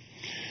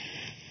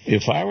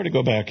 If I were to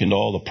go back into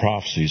all the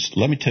prophecies,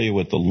 let me tell you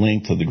what the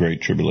length of the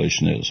Great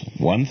Tribulation is.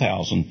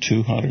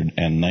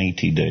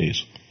 1,290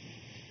 days.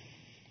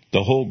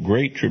 The whole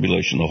Great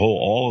Tribulation,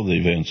 all of the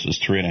events is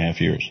 3.5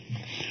 years.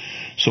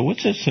 So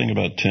what's this thing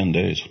about 10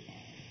 days?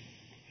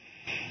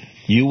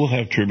 You will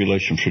have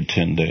tribulation for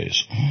 10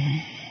 days.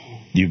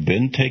 You've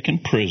been taken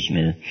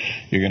prisoner.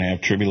 You're going to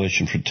have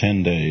tribulation for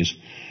 10 days.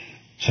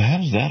 So how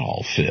does that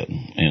all fit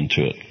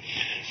into it?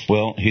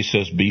 Well, he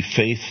says, be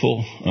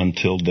faithful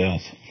until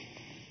death.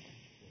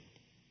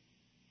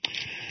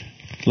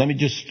 Let me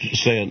just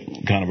say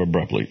it kind of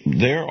abruptly.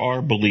 There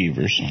are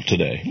believers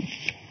today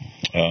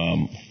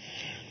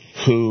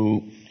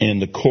who, in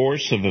the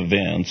course of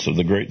events of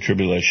the Great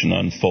Tribulation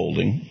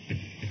unfolding,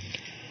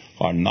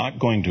 are not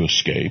going to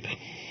escape,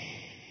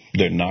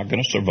 they're not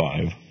going to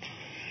survive,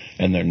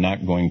 and they're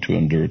not going to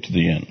endure to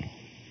the end.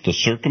 The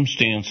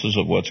circumstances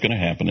of what's going to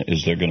happen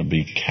is they're going to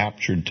be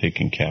captured,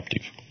 taken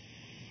captive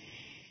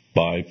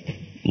by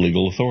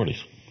legal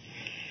authorities.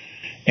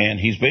 And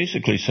he's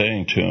basically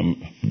saying to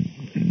him,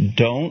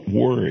 don't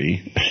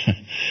worry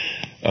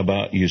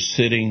about you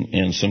sitting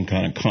in some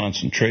kind of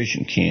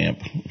concentration camp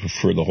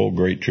for the whole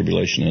Great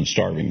Tribulation and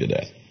starving to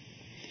death.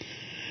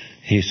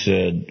 He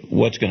said,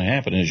 what's going to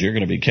happen is you're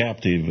going to be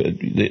captive.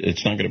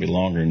 It's not going to be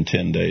longer than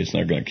 10 days, and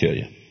they're going to kill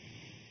you.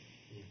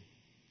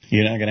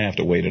 You're not going to have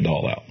to wait it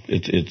all out.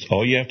 It's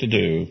all you have to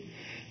do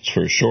is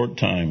for a short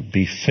time,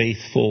 be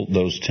faithful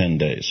those 10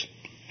 days.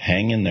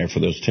 Hang in there for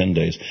those 10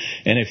 days.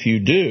 And if you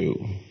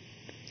do,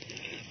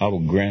 I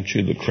will grant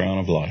you the crown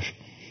of life.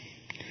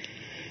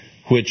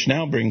 Which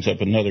now brings up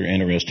another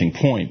interesting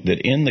point, that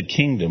in the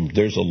kingdom,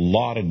 there's a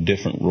lot of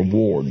different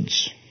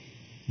rewards.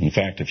 In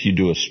fact, if you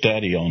do a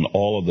study on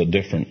all of the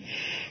different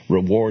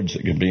rewards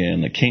that can be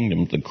in the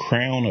kingdom, the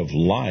crown of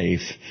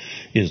life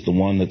is the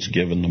one that's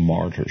given to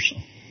martyrs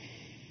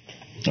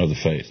of the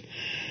faith.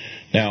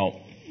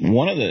 Now,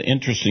 one of the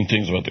interesting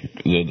things about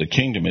the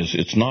kingdom is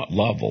it's not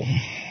level.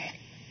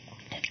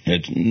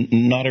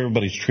 Not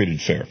everybody's treated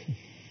fair.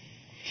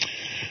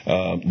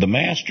 The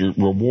master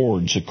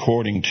rewards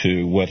according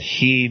to what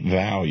he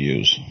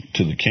values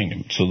to the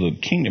kingdom. So the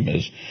kingdom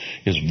is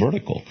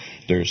vertical.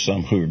 There are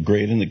some who are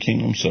great in the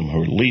kingdom, some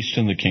who are least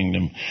in the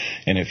kingdom.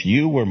 And if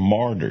you were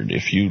martyred,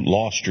 if you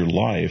lost your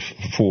life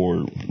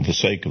for the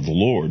sake of the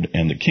Lord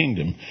and the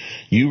kingdom,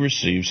 you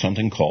receive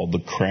something called the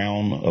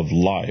crown of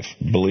life.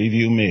 Believe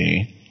you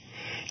me,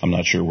 I'm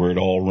not sure where it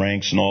all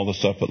ranks and all this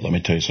stuff, but let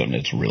me tell you something,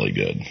 it's really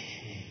good.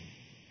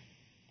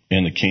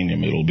 In the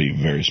kingdom, it'll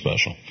be very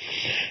special.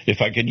 If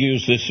I could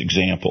use this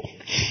example,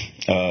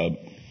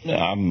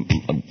 I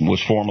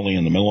was formerly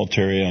in the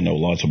military. I know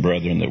lots of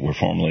brethren that were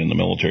formerly in the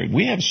military.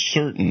 We have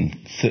certain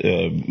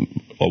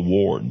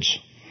awards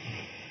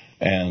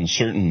and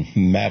certain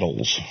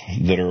medals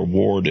that are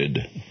awarded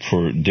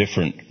for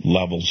different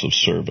levels of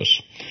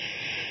service.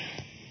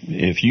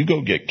 If you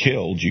go get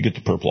killed, you get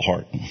the Purple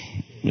Heart.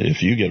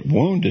 If you get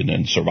wounded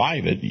and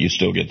survive it, you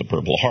still get the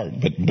Purple Heart.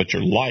 But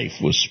your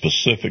life was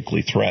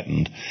specifically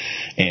threatened,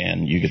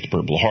 and you get the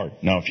Purple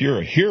Heart. Now, if you're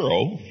a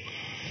hero,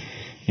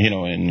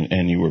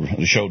 and you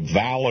showed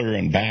valor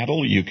in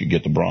battle, you could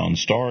get the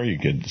Bronze Star, you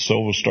could get the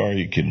Silver Star,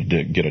 you could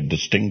get a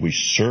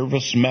Distinguished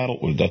Service Medal.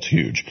 Well, that's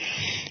huge.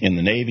 In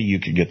the Navy, you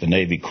could get the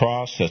Navy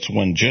Cross. That's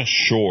one just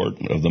short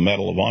of the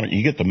Medal of Honor.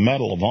 You get the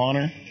Medal of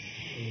Honor.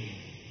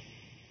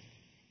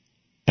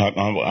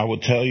 I will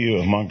tell you,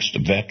 amongst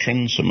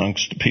veterans,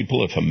 amongst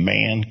people, if a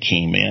man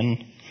came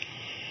in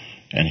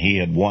and he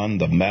had won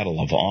the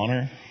Medal of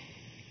Honor,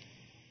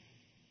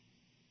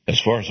 as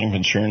far as I'm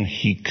concerned,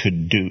 he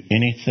could do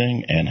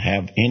anything and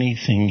have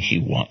anything he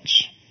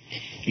wants,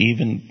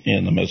 even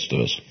in the midst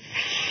of us.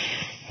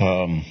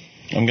 I'm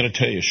going to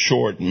tell you a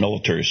short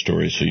military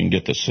story so you can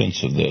get the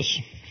sense of this,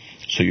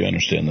 so you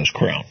understand this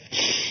crowd.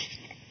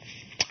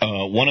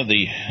 One of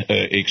the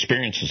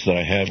experiences that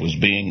I had was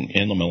being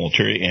in the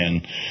military,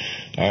 and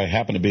I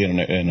happened to be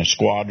in a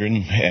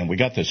squadron, and we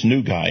got this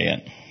new guy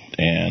in,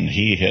 and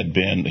he had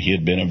been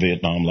in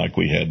Vietnam like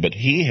we had, but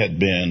he had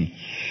been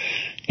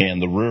in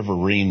the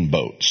riverine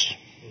boats,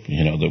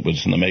 that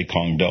was in the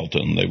Mekong Delta,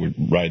 and they were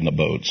riding the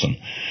boats,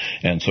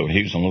 and so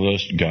he was an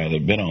enlisted guy that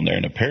had been on there,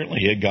 and apparently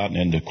he had gotten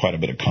into quite a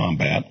bit of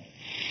combat.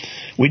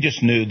 We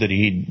just knew that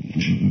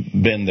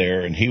he'd been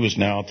there, and he was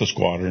now at the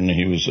squadron, and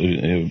he was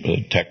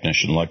a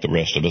technician like the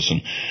rest of us.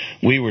 And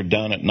we were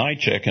done at night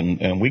check,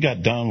 and we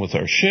got done with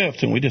our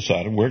shift, and we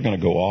decided we're going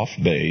to go off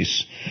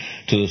base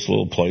to this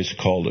little place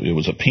it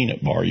was a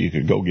peanut bar. You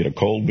could go get a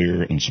cold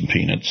beer and some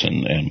peanuts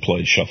and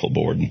play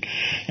shuffleboard,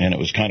 and it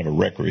was kind of a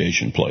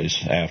recreation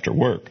place after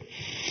work.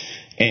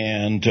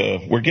 And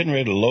we're getting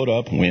ready to load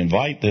up, and we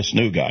invite this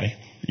new guy,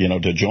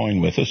 to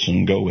join with us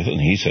and go with it. And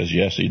he says,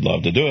 yes, he'd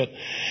love to do it.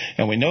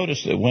 And we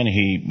noticed that when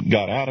he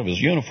got out of his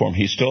uniform,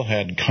 he still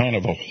had kind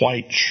of a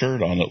white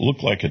shirt on that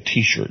looked like a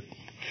T-shirt.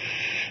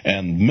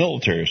 And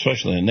military,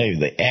 especially in the Navy,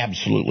 they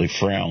absolutely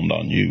frowned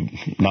on you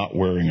not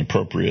wearing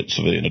appropriate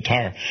civilian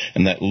attire.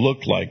 And that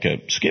looked like a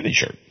skivvy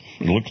shirt.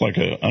 It looked like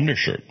an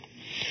undershirt,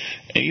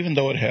 even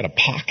though it had a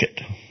pocket.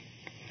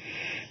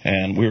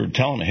 And we were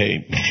telling him,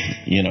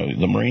 hey,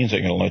 the Marines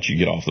ain't going to let you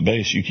get off the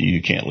base. You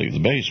can't leave the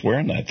base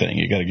wearing that thing.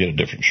 You got to get a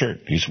different shirt.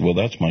 He said, well,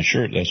 that's my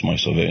shirt. That's my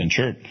civilian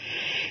shirt.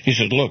 He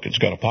said, look, it's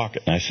got a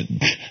pocket. And I said,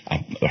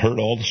 I've heard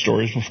all the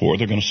stories before.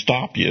 They're going to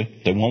stop you.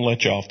 They won't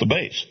let you off the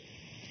base.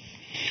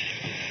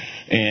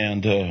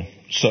 And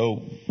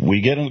so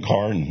we get in the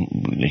car, and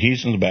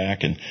he's in the back,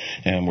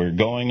 and we're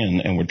going,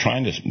 and we're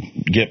trying to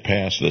get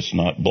past this,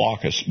 not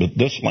block us. But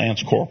this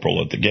Lance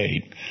Corporal at the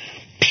gate,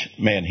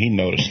 man, he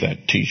noticed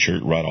that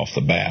T-shirt right off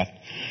the bat,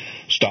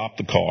 stopped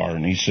the car,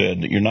 and he said,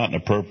 you're not an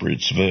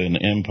appropriate civilian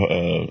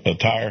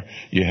attire.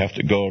 You have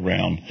to go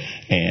around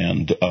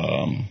and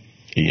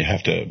you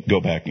have to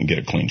go back and get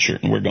a clean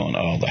shirt. And we're going,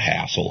 the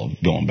hassle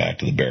of going back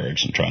to the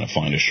barracks and trying to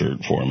find a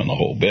shirt for him and the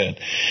whole bit.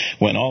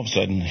 When all of a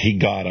sudden he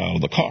got out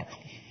of the car.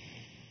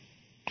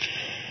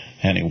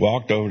 And he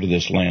walked over to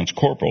this Lance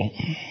Corporal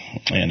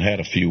and had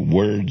a few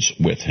words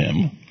with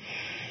him.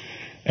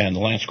 And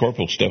the Lance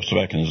Corporal steps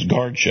back in his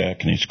guard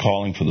shack, and he's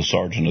calling for the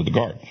sergeant of the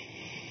guard.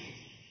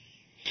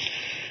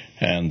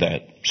 And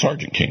that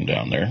sergeant came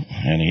down there,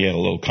 and he had a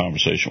little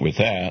conversation with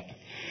that.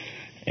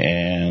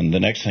 And the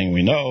next thing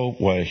we know,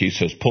 he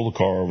says, pull the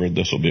car over.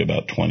 This will be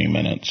about 20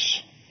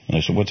 minutes. And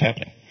I said, what's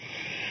happening?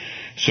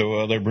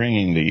 So they're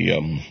bringing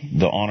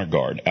the honor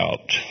guard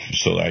out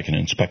so that I can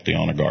inspect the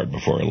honor guard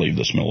before I leave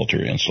this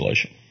military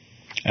installation.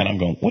 And I'm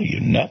going, what are you,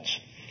 nuts?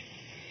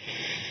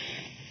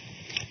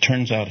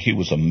 Turns out he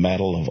was a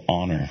Medal of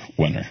Honor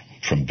winner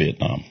from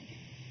Vietnam.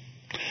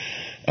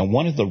 And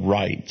one of the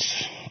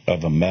rights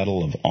of a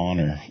Medal of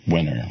Honor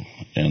winner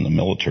in the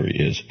military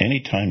is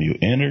anytime you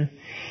enter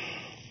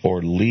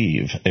or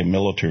leave a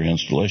military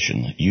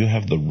installation, you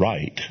have the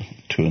right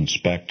to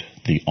inspect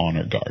the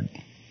honor guard.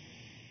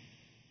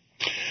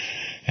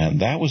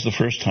 And that was the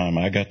first time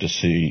I got to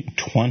see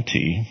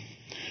 20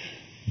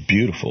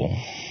 beautiful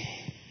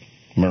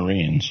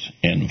Marines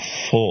in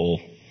full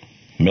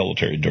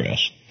military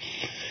dress,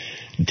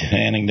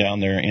 standing down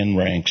there in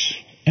ranks,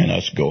 and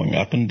us going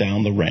up and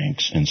down the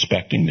ranks,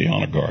 inspecting the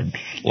honor guard,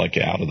 like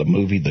out of the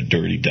movie The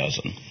Dirty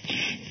Dozen,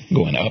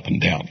 going up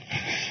and down.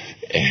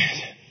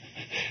 And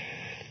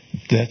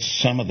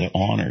that's some of the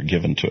honor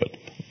given to it.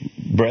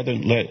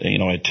 Brethren,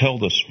 I tell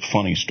this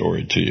funny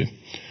story to you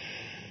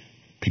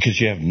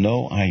because you have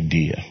no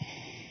idea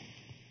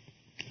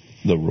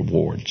the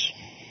rewards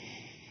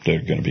that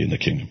are going to be in the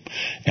kingdom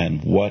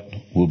and what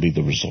will be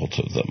the result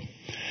of them.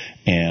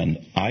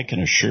 And I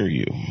can assure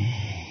you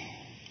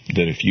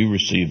that if you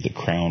receive the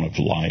crown of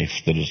life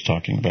that it's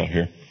talking about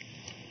here,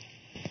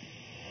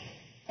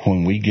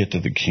 when we get to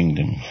the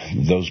kingdom,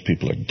 those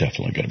people are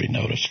definitely going to be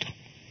noticed.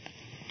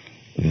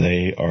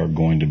 They are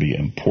going to be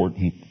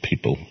important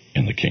people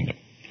in the kingdom.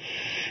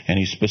 And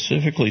he's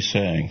specifically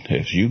saying,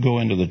 if you go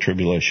into the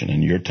tribulation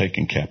and you're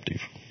taken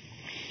captive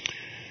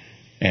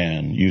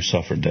and you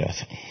suffer death,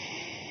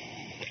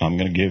 I'm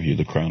going to give you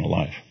the crown of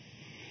life.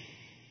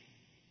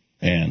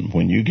 And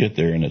when you get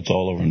there and it's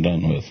all over and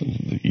done with,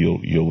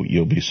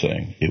 you'll be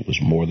saying, it was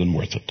more than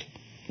worth it.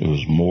 It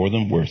was more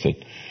than worth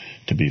it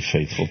to be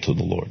faithful to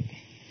the Lord.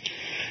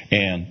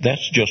 And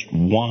that's just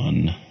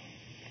one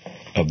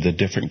of the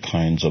different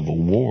kinds of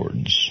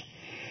awards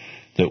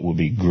that will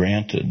be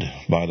granted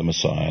by the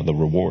Messiah, the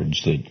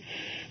rewards that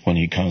when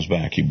he comes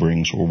back, he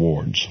brings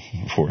rewards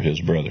for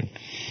his brethren.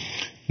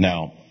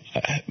 Now,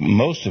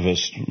 most of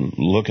us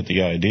look at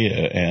the idea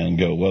and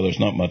go, well, there's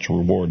not much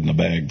reward in the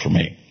bag for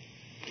me.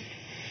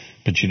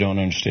 But you don't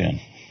understand.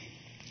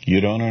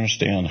 You don't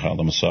understand how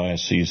the Messiah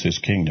sees his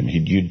kingdom.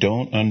 You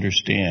don't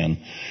understand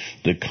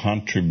the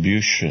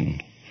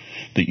contribution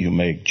that you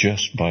make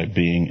just by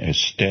being a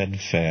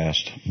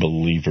steadfast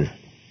believer.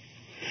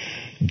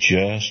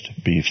 Just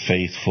be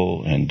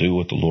faithful and do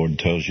what the Lord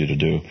tells you to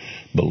do.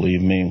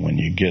 Believe me, when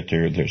you get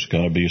there, there's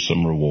going to be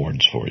some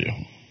rewards for you.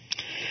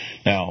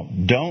 Now,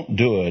 don't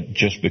do it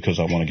just because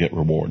I want to get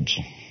rewards.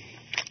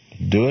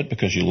 Do it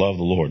because you love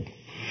the Lord.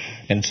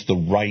 And it's the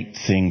right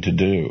thing to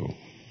do.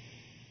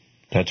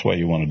 That's why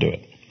you want to do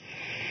it.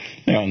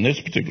 Now, in this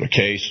particular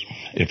case,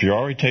 if you're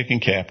already taken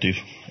captive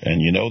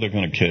and you know they're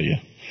going to kill you,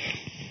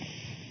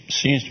 it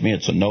seems to me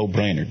it's a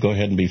no-brainer. Go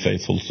ahead and be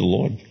faithful to the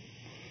Lord.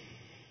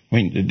 I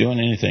mean, doing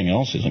anything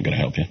else isn't going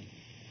to help you.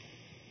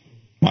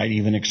 Might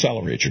even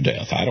accelerate your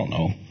death. I don't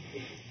know.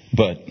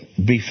 But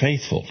be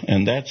faithful.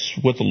 And that's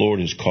what the Lord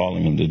is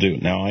calling them to do.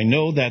 Now, I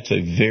know that's a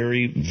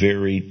very,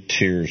 very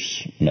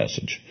terse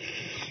message.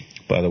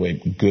 By the way,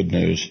 good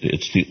news,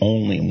 it's the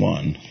only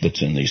one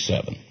that's in these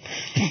 7.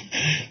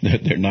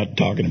 They're not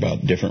talking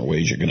about different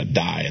ways you're going to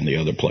die in the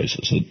other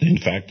places. In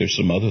fact, there's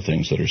some other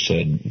things that are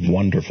said,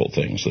 wonderful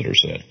things that are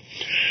said.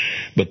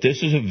 But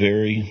this is a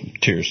very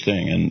terse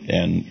thing.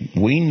 And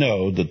we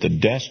know that the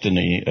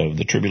destiny of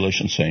the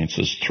tribulation saints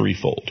is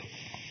threefold.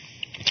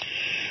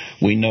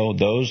 We know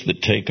those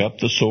that take up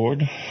the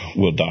sword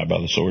will die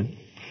by the sword.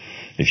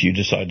 If you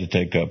decide to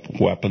take up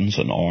weapons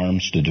and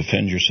arms to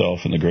defend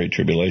yourself in the Great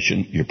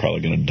Tribulation, you're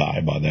probably going to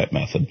die by that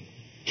method.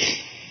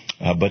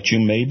 But you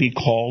may be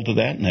called to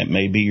that, and that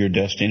may be your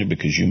destiny,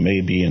 because you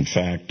may be, in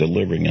fact,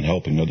 delivering and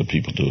helping other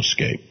people to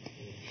escape.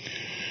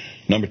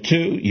 Number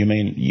 2, you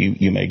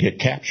may get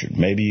captured.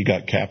 Maybe you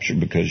got captured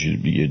because you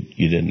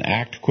didn't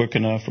act quick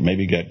enough, or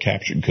maybe you got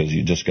captured because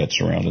you just got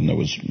surrounded and there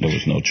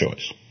was no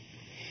choice.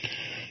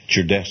 It's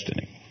your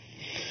destiny.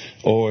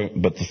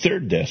 But the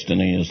third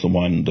destiny is the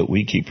one that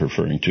we keep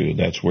referring to.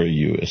 That's where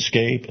you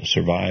escape,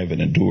 survive,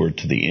 and endure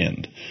to the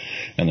end.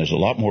 And there's a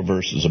lot more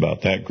verses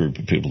about that group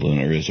of people than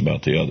there is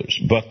about the others.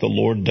 But the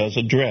Lord does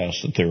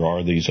address that there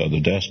are these other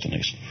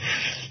destinies.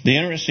 The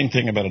interesting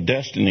thing about a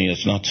destiny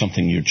is not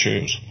something you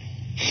choose.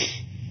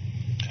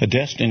 A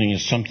destiny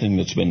is something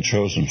that's been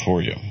chosen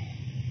for you.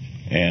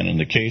 And in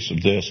the case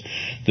of this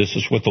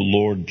is what the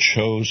Lord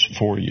chose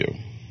for you.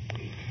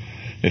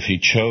 If he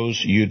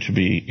chose you to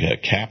be a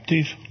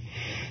captive,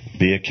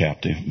 be a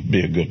captive,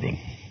 be a good one.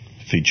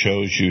 If he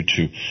chose you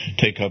to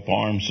take up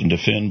arms and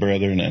defend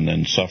brethren and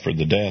then suffer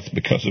the death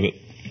because of it,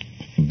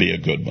 be a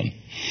good one.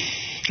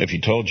 If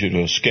he told you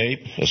to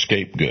escape,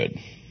 escape good.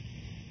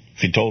 If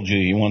he told you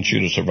he wants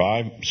you to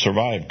survive,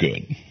 survive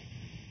good.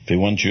 If he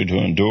wants you to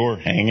endure,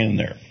 hang in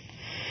there.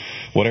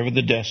 Whatever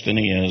the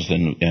destiny is,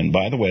 and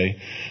by the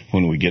way,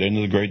 when we get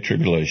into the Great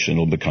Tribulation,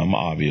 it'll become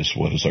obvious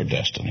what is our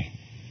destiny.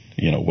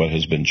 What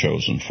has been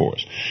chosen for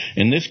us.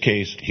 In this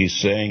case, he's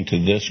saying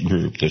to this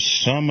group that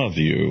some of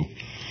you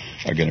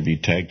are going to be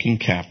taken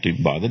captive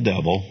by the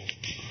devil,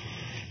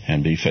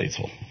 and be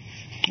faithful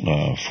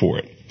for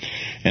it.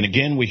 And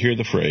again, we hear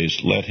the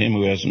phrase, let him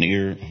who has an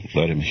ear,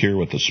 let him hear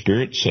what the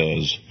Spirit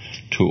says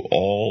to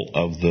all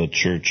of the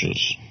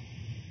churches.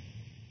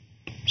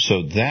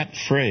 So that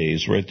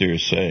phrase right there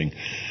is saying,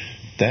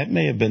 that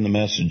may have been the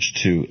message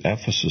to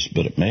Ephesus,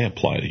 but it may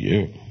apply to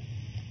you.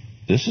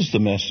 This is the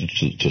message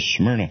to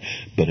Smyrna,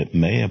 but it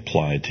may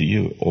apply to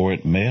you, or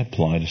it may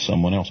apply to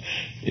someone else.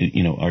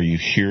 Are you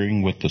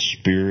hearing what the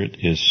Spirit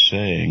is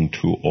saying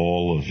to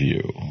all of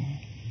you?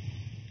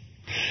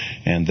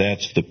 And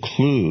that's the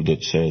clue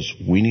that says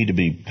we need to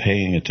be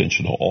paying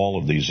attention to all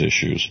of these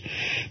issues,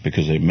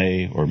 because they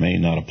may or may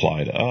not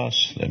apply to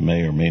us. They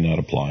may or may not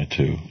apply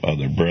to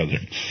other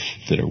brethren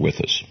that are with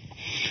us.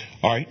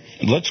 All right,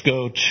 let's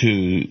go to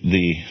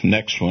the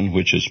next one,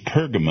 which is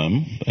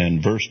Pergamum.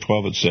 And verse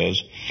 12 it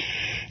says,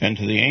 and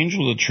to the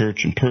angel of the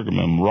church in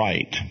Pergamum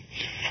write,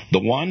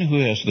 the one who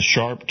has the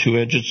sharp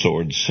two-edged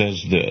sword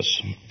says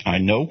this, I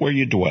know where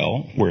you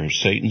dwell, where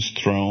Satan's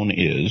throne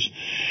is,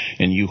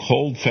 and you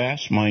hold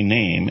fast my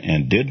name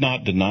and did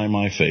not deny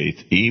my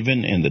faith,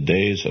 even in the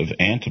days of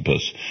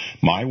Antipas,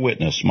 my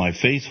witness, my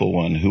faithful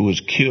one, who was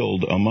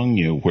killed among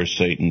you where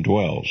Satan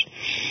dwells.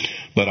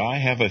 But I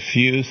have a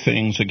few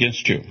things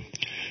against you,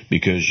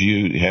 because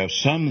you have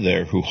some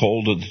there who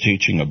hold to the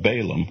teaching of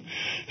Balaam,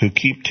 who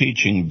keep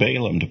teaching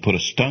Balaam to put a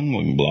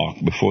stumbling block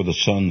before the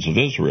sons of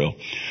Israel,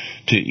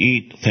 to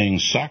eat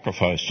things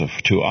sacrificed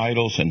to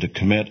idols and to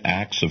commit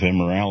acts of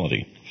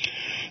immorality.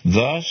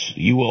 Thus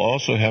you will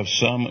also have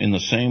some in the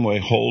same way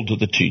hold to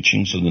the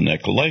teachings of the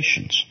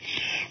Nicolaitans.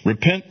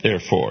 Repent,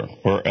 therefore,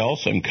 or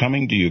else I'm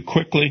coming to you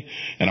quickly,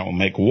 and I will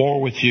make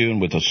war with you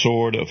and with the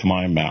sword of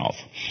my mouth.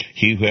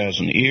 He who has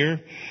an ear,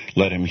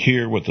 let him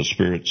hear what the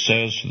Spirit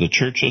says to the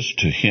churches.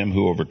 To him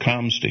who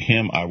overcomes, to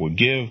him I will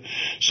give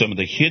some of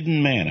the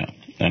hidden manna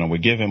And I will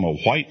give him a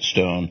white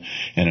stone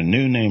and a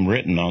new name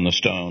written on the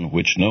stone,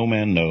 which no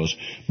man knows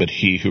but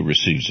he who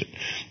receives it.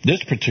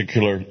 This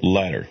particular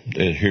letter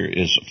here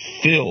is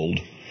filled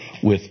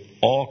with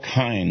all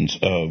kinds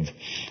of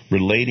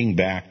relating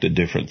back to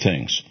different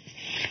things.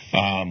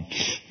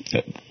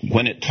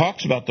 When it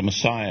talks about the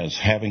Messiah as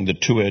having the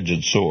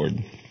two-edged sword,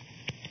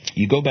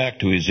 you go back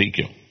to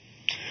Ezekiel.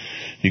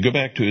 You go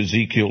back to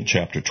Ezekiel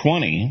chapter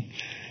 20,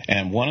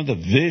 and one of the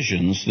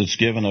visions that's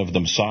given of the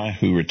Messiah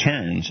who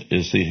returns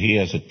is that he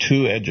has a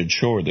two-edged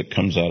sword that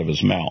comes out of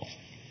his mouth.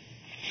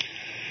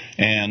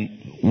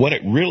 And what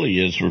it really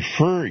is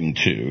referring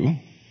to,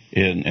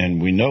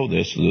 and we know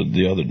this,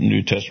 the other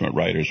New Testament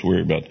writers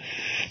worry about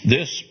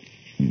this,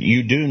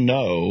 you do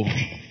know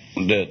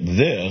that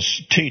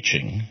this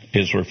teaching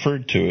is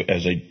referred to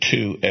as a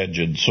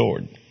two-edged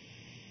sword.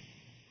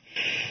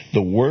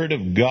 The Word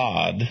of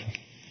God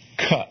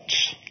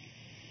cuts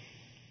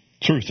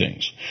through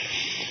things.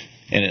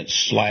 And it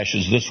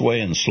slashes this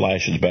way and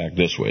slashes back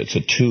this way. It's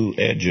a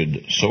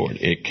two-edged sword.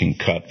 It can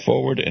cut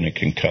forward and it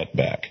can cut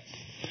back.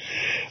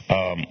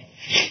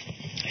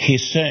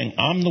 He's saying,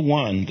 I'm the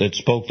one that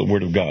spoke the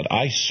Word of God.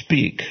 I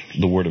speak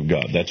the Word of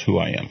God. That's who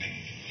I am.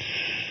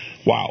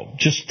 Wow.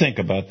 Just think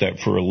about that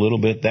for a little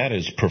bit. That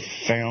is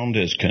profound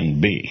as can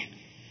be.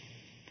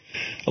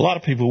 A lot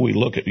of people, we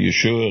look at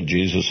Yeshua,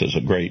 Jesus, as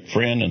a great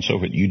friend and so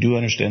forth. You do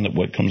understand that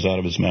what comes out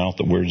of his mouth,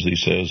 the words he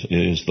says,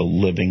 is the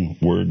living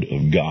Word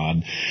of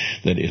God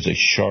that is a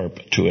sharp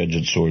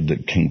two-edged sword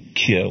that can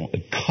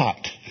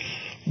cut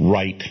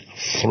right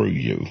through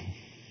you.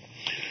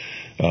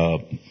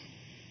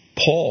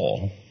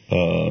 Paul,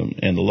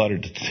 in the letter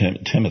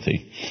to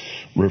Timothy,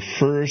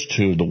 refers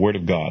to the Word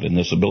of God and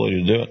this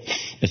ability to do it.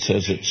 It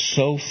says it's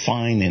so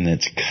fine in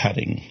its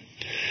cutting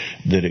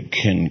that it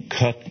can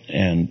cut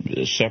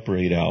and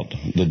separate out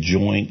the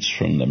joints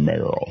from the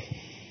marrow.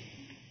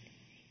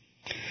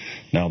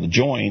 Now, the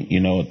joint,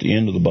 at the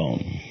end of the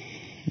bone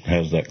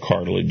has that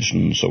cartilage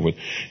and so forth.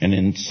 And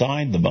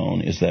inside the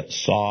bone is that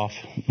soft,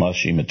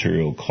 mushy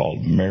material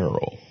called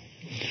marrow.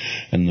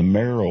 And the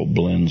marrow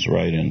blends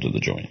right into the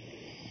joint.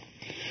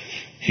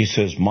 He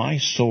says, my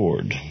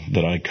sword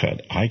that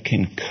I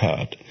can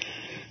cut,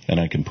 and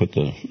I can put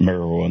the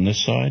marrow on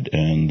this side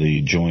and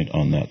the joint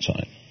on that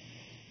side.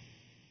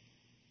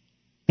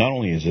 Not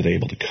only is it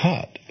able to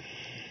cut,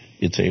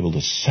 it's able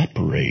to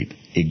separate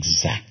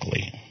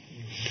exactly.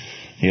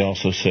 He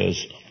also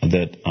says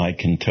that I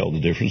can tell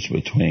the difference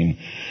between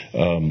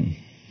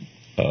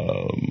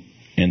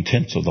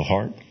intents of the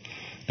heart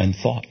and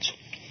thoughts.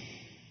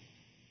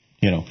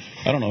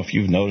 I don't know if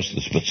you've noticed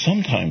this, but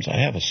sometimes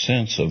I have a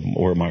sense of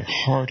where my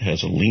heart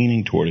has a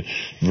leaning toward it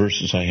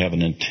versus I have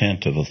an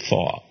intent of a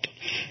thought.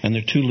 And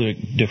they're two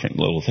different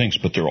little things,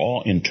 but they're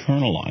all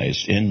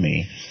internalized in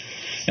me.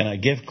 And I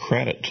give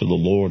credit to the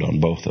Lord on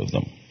both of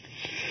them,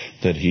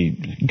 that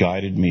he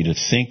guided me to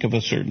think of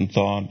a certain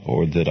thought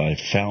or that I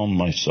found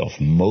myself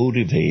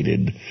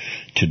motivated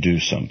to do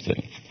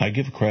something. I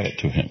give credit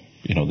to him.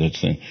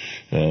 That's the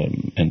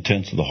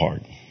intents of the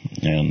heart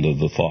and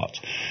the thoughts.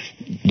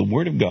 The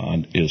Word of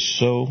God is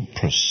so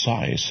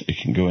precise, it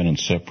can go in and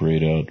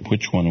separate out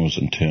which one was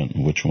intent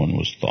and which one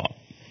was thought.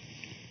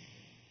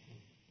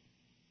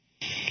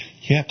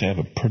 You have to have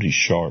a pretty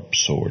sharp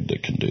sword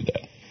that can do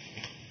that.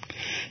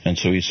 And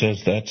so he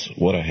says, that's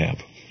what I have.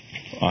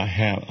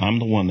 I'm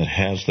the one that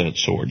has that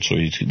sword. So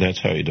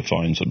that's how he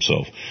defines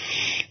himself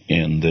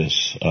in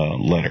this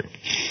letter.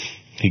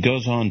 He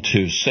goes on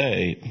to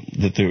say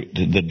that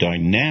the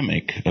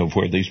dynamic of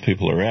where these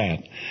people are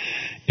at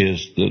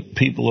is that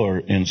people are,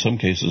 in some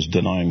cases,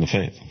 denying the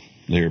faith.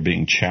 They are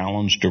being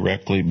challenged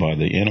directly by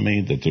the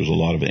enemy, that there's a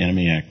lot of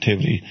enemy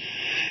activity,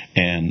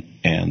 and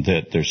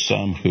that there's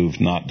some who've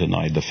not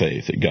denied the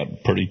faith. It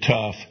got pretty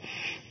tough,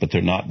 but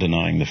they're not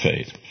denying the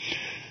faith.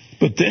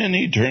 But then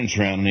he turns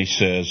around and he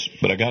says,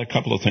 but I got a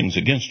couple of things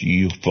against you.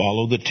 You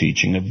follow the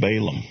teaching of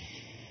Balaam.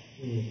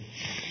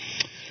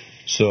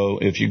 So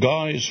if you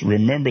guys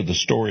remember the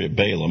story of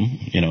Balaam,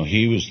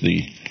 he was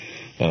the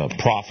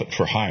prophet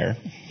for hire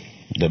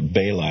that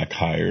Balak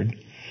hired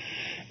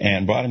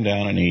and brought him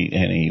down, and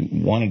he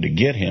wanted to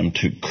get him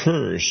to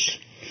curse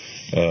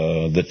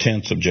the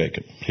tents of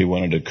Jacob. He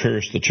wanted to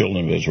curse the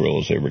children of Israel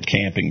as they were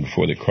camping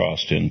before they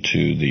crossed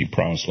into the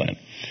promised land.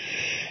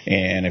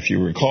 And if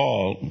you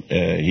recall,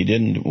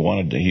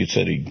 he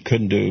said he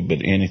couldn't do but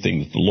anything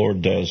that the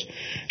Lord does,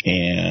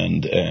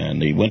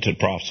 and he went to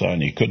prophesy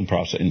and he couldn't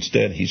prophesy.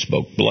 Instead, he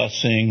spoke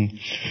blessing,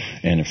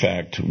 and in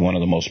fact, one of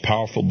the most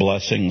powerful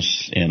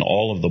blessings in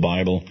all of the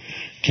Bible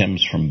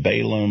comes from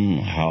Balaam.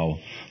 How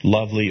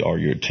lovely are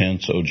your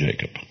tents, O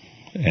Jacob.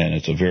 And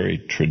it's a very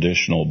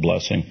traditional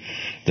blessing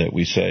that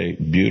we say,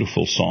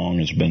 beautiful song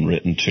has been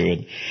written to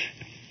it.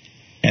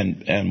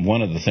 And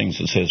one of the things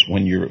that says,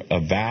 when your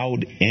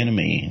avowed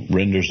enemy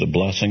renders a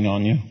blessing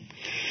on you,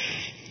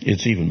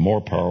 it's even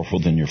more powerful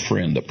than your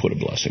friend that put a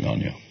blessing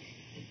on you.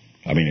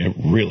 I mean, it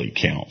really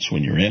counts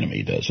when your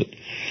enemy does it.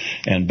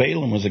 And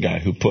Balaam was a guy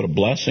who put a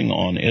blessing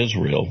on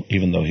Israel,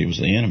 even though he was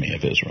the enemy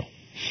of Israel.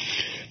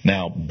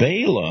 Now,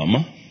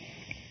 Balaam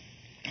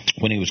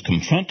when he was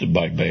confronted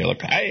by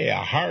Balak, hey,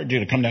 I hired you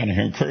to come down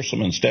here and curse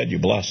them. Instead, you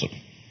bless them.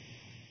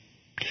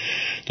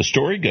 The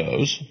story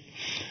goes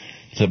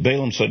that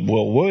Balaam said,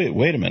 well,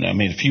 wait a minute. I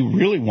mean, if you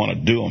really want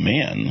to do them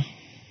in,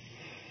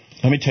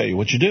 let me tell you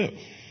what you do.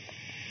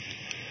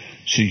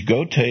 So you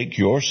go take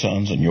your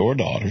sons and your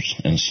daughters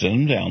and send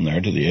them down there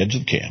to the edge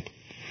of the camp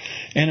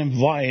and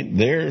invite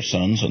their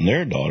sons and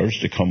their daughters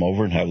to come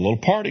over and have a little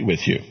party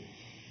with you.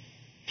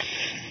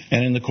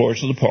 And in the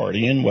course of the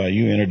partying, well,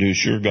 you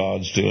introduce your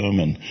gods to them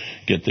and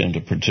get them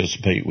to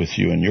participate with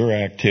you in your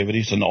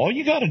activities. And all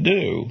you got to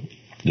do,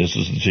 this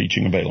is the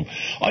teaching of Balaam,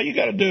 all you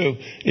got to do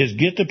is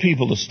get the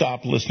people to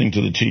stop listening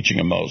to the teaching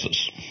of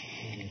Moses.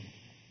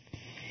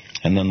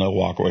 And then they'll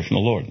walk away from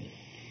the Lord.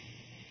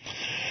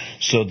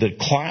 So the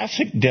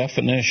classic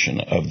definition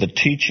of the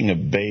teaching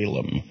of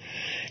Balaam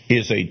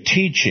is a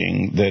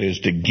teaching that is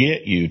to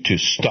get you to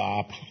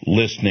stop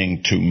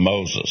listening to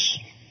Moses.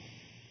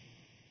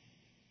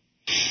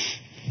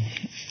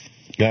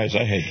 Guys,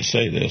 I hate to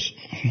say this,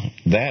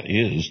 that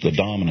is the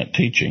dominant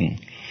teaching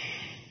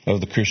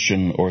of the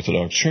Christian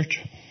Orthodox Church.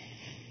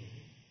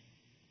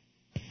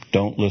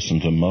 Don't listen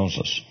to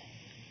Moses.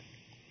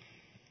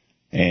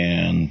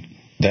 And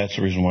that's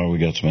the reason why we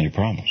got so many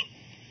problems.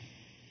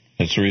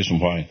 That's the reason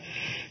why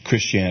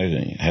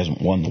Christianity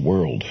hasn't won the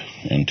world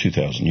in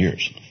 2,000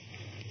 years.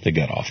 They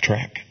got off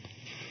track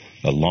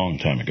a long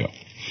time ago.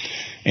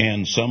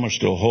 And some are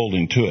still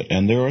holding to it.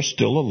 And there are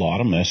still a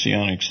lot of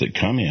Messianics that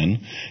come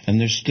in,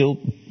 and they're still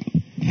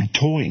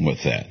toying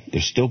with that.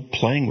 They're still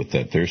playing with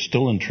that. They're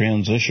still in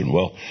transition.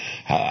 Well,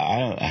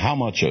 how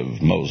much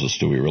of Moses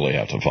do we really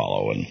have to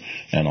follow,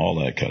 and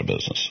all that kind of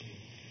business?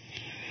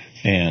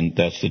 And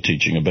that's the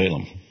teaching of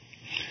Balaam.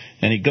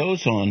 And he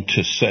goes on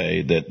to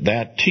say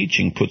that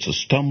teaching puts a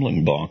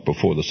stumbling block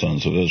before the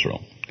sons of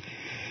Israel.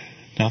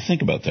 Now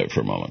think about that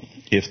for a moment.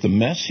 If the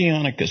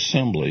Messianic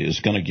assembly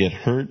is going to get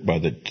hurt by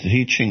the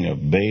teaching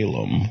of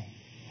Balaam,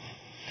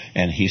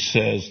 and he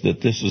says that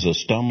this is a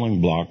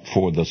stumbling block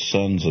for the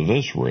sons of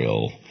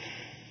Israel,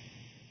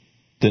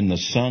 then the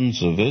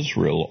sons of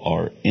Israel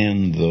are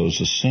in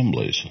those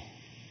assemblies.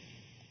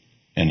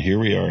 And here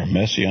we are, a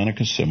Messianic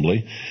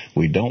assembly.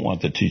 We don't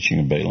want the teaching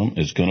of Balaam.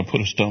 It's going to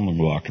put a stumbling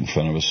block in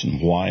front of us.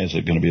 And why is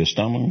it going to be a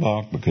stumbling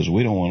block? Because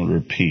we don't want to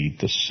repeat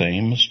the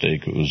same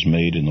mistake that was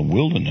made in the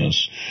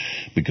wilderness,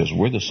 because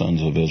we're the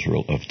sons of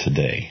Israel of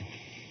today.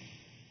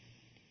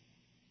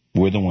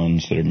 We're the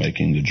ones that are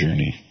making the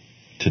journey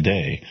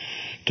today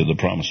to the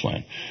promised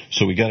land.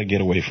 So we got to get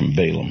away from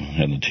Balaam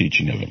and the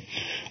teaching of him.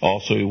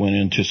 Also, he went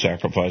into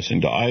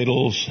sacrificing to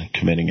idols,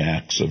 committing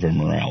acts of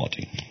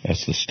immorality.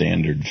 That's the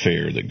standard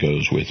fare that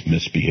goes with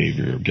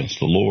misbehavior against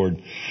the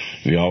Lord.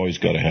 We always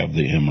got to have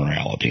the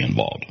immorality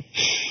involved.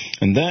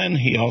 And then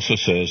he also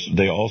says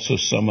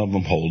some of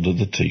them hold to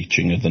the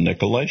teaching of the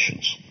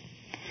Nicolaitans.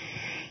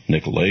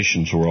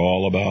 Nicolaitans were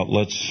all about,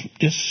 let's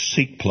just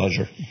seek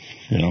pleasure,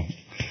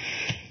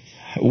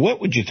 What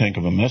would you think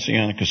of a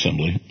Messianic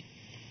assembly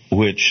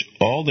which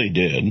all they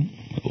did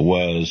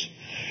was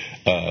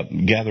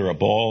gather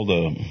up all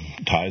the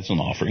tithes and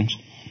offerings,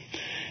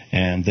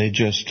 and they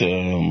just,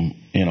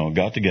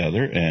 got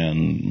together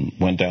and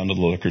went down to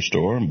the liquor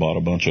store and bought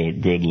a bunch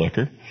of good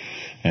liquor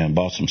and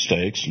bought some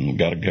steaks and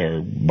got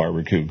our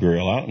barbecue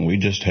grill out, and we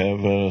just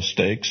have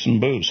steaks and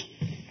booze,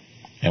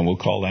 and we'll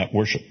call that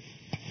worship.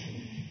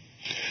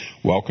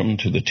 Welcome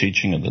to the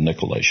teaching of the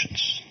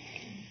Nicolaitans.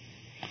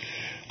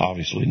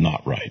 Obviously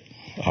not right.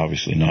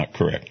 Obviously not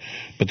correct.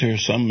 But there are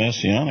some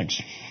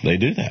Messianics, they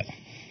do that.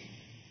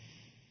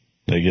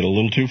 They get a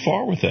little too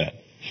far with that.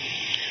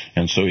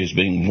 And so he's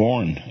being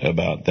warned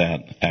about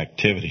that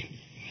activity.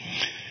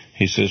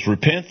 He says,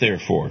 repent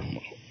therefore,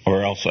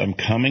 or else I'm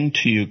coming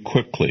to you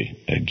quickly.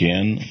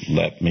 Again,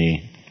 let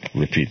me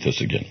repeat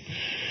this again.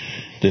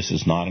 This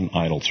is not an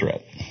idle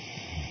threat.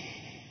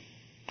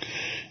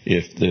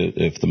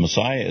 If the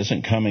Messiah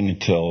isn't coming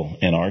until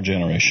in our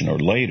generation or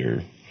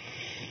later,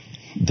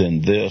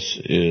 then this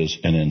is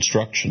an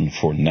instruction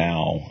for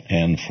now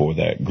and for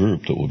that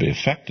group that will be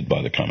affected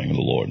by the coming of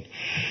the Lord.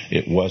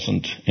 It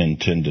wasn't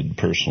intended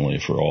personally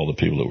for all the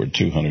people that were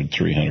 200,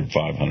 300,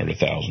 500,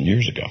 1,000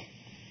 years ago.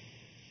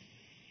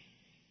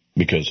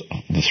 Because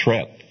the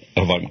threat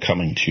of I'm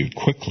coming to you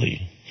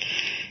quickly,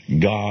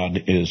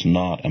 God is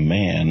not a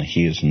man.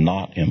 He is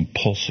not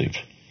impulsive.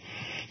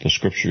 The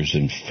Scriptures,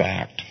 in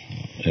fact,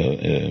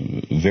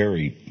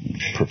 very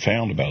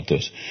profound about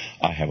this.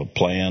 I have a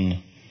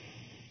plan.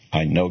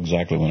 I know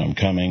exactly when I'm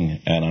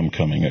coming, and I'm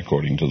coming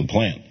according to the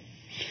plan.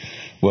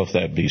 Well, if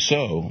that be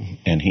so,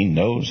 and he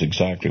knows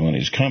exactly when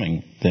he's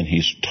coming, then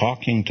he's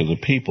talking to the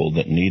people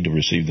that need to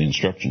receive the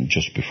instruction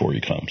just before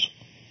he comes.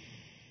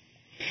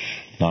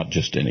 Not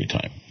just any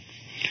time.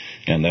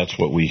 And that's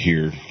what we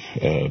hear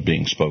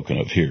being spoken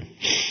of here.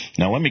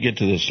 Now, let me get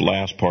to this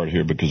last part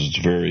here because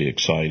it's very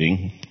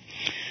exciting.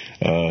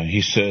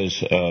 He says,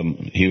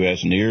 he who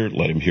has an ear,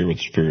 let him hear what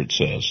the Spirit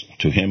says.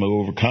 To him who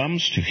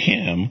overcomes, to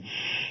him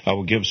I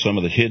will give some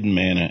of the hidden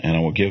manna, and I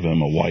will give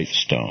him a white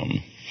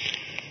stone.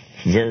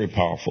 Very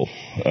powerful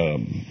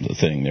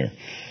thing there.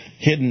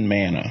 Hidden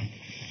manna.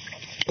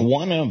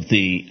 One of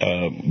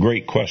the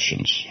great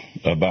questions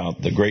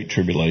about the Great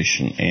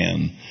Tribulation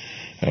and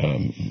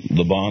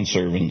the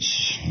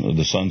bondservants,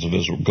 the sons of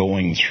Israel,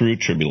 going through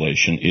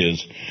tribulation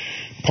is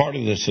part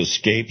of this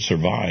escape,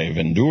 survive,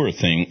 endure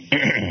thing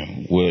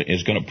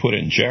is going to put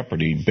in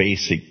jeopardy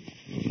basic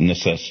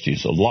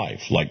necessities of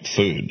life, like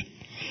food.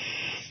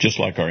 Just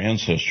like our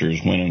ancestors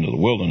went into the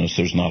wilderness,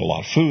 there's not a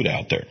lot of food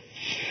out there.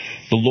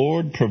 The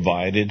Lord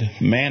provided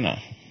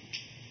manna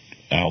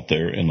out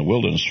there in the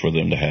wilderness for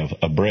them to have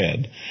a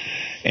bread.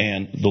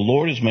 And the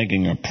Lord is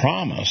making a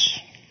promise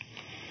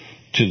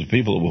to the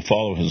people that will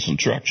follow His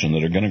instruction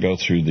that are going to go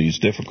through these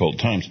difficult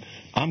times.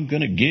 I'm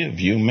going to give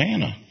you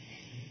manna.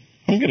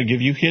 I'm going to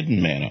give you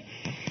hidden manna.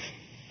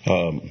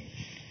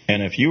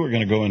 And if you were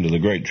going to go into the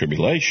Great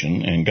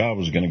Tribulation and God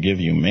was going to give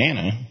you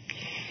manna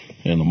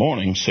in the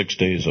morning, 6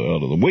 days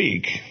out of the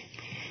week,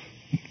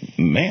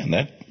 man,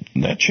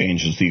 that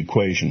changes the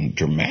equation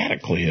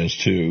dramatically as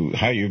to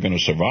how you're going to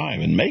survive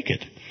and make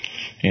it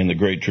in the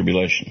Great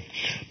Tribulation.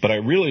 But I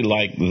really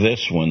like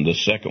this one, the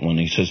second one.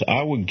 He says,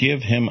 I will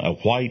give him a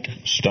white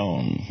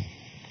stone.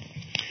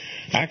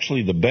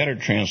 Actually, the better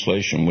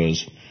translation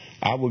was,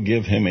 I will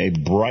give him a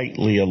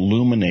brightly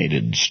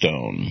illuminated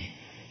stone.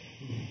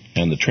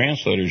 And the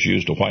translators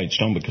used a white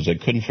stone because they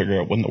couldn't figure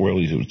out what in the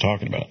world he was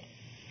talking about.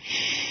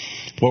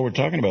 What we're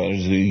talking about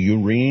is the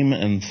Urim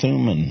and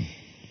Thummim.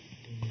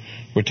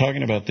 We're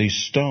talking about these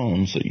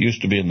stones that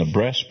used to be in the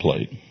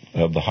breastplate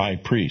of the high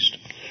priest.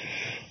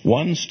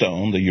 One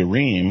stone, the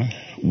Urim,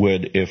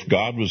 would, if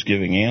God was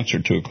giving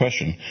answer to a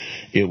question,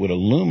 it would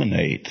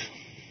illuminate.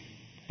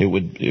 It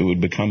would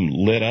become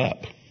lit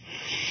up.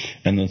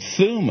 And the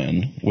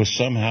Thummim was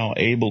somehow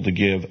able to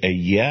give a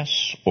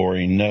yes or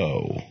a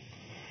no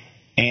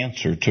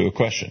answer to a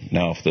question.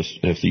 Now,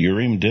 if the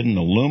Urim didn't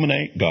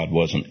illuminate, God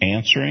wasn't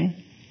answering.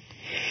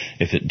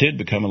 If it did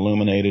become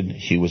illuminated,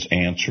 He was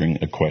answering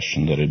a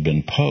question that had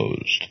been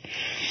posed.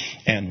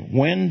 And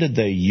when did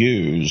they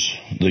use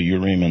the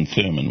Urim and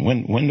Thummim?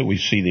 When do we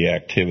see the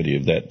activity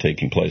of that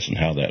taking place and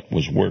how that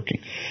was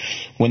working?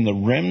 When the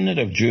remnant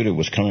of Judah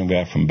was coming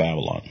back from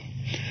Babylon,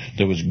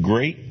 there was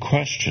great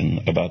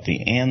question about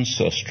the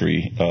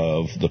ancestry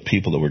of the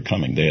people that were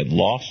coming. They had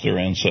lost their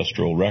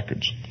ancestral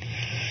records.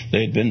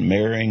 They had been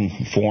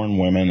marrying foreign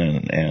women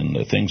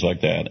and things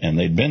like that, and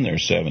they'd been there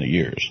 70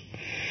 years.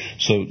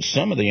 So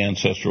some of the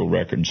ancestral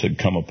records had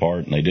come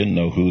apart, and they didn't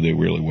know who they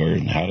really were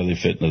and how do they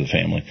fit into the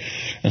family.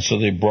 And so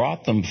they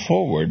brought them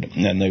forward,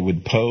 and they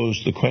would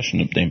pose the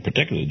question, in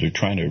particular, they're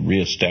trying to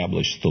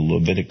reestablish the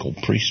Levitical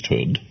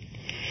priesthood.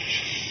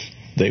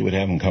 They would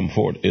have him come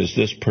forward. Is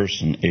this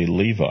person a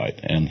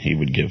Levite? And he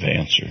would give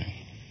answer.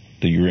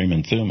 The Urim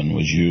and Thummim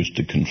was used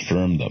to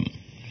confirm them.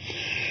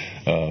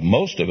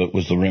 Most of it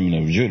was the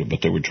remnant of Judah,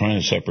 but they were trying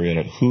to separate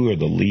out who are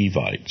the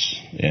Levites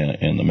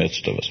in the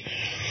midst of us.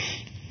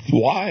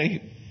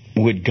 Why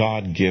would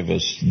God give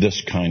us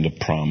this kind of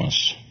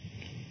promise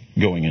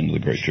going into the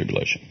Great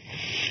Tribulation?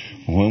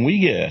 When we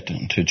get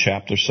to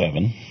chapter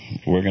 7,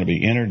 we're going to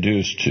be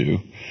introduced to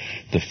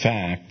the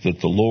fact that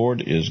the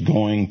Lord is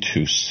going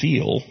to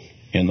seal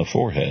in the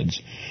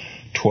foreheads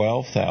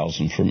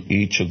 12,000 from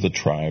each of the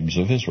tribes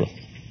of Israel.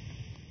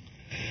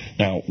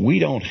 Now, we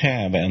don't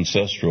have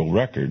ancestral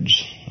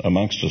records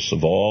amongst us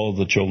of all of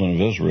the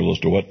children of Israel as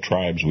to what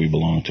tribes we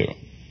belong to.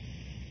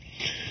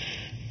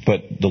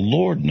 But the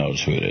Lord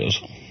knows who it is,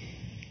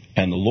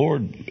 and the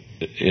Lord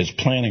is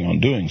planning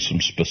on doing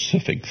some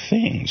specific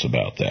things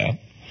about that,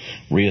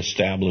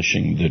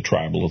 reestablishing the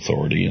tribal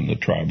authority and the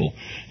tribal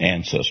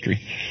ancestry.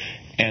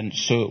 And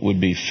so it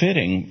would be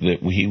fitting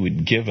that He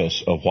would give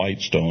us a white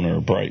stone or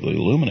a brightly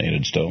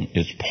illuminated stone.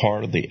 It's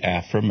part of the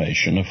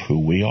affirmation of who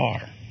we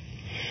are.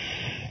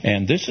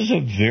 And this is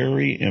a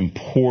very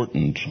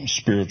important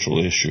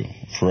spiritual issue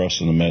for us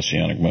in the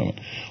Messianic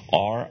movement.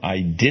 Our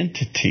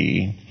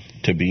identity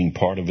to being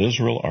part of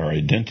Israel, our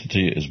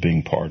identity is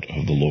being part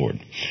of the Lord.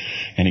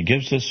 And He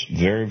gives this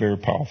very, very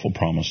powerful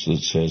promise that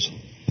says,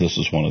 this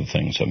is one of the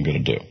things I'm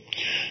going to do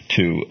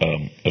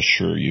to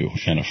assure you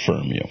and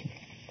affirm you.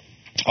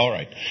 All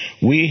right.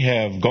 We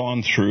have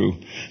gone through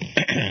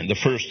the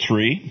first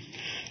three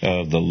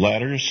of the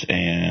letters,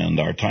 and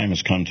our time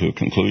has come to a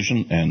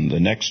conclusion. And the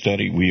next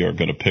study, we are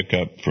going to pick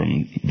up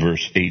from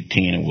verse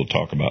 18, and we'll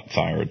talk about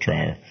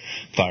Thyatira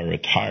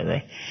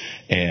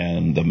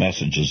and the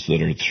messages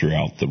that are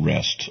throughout the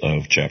rest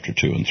of chapter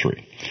 2 and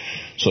 3.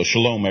 So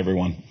shalom,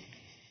 everyone.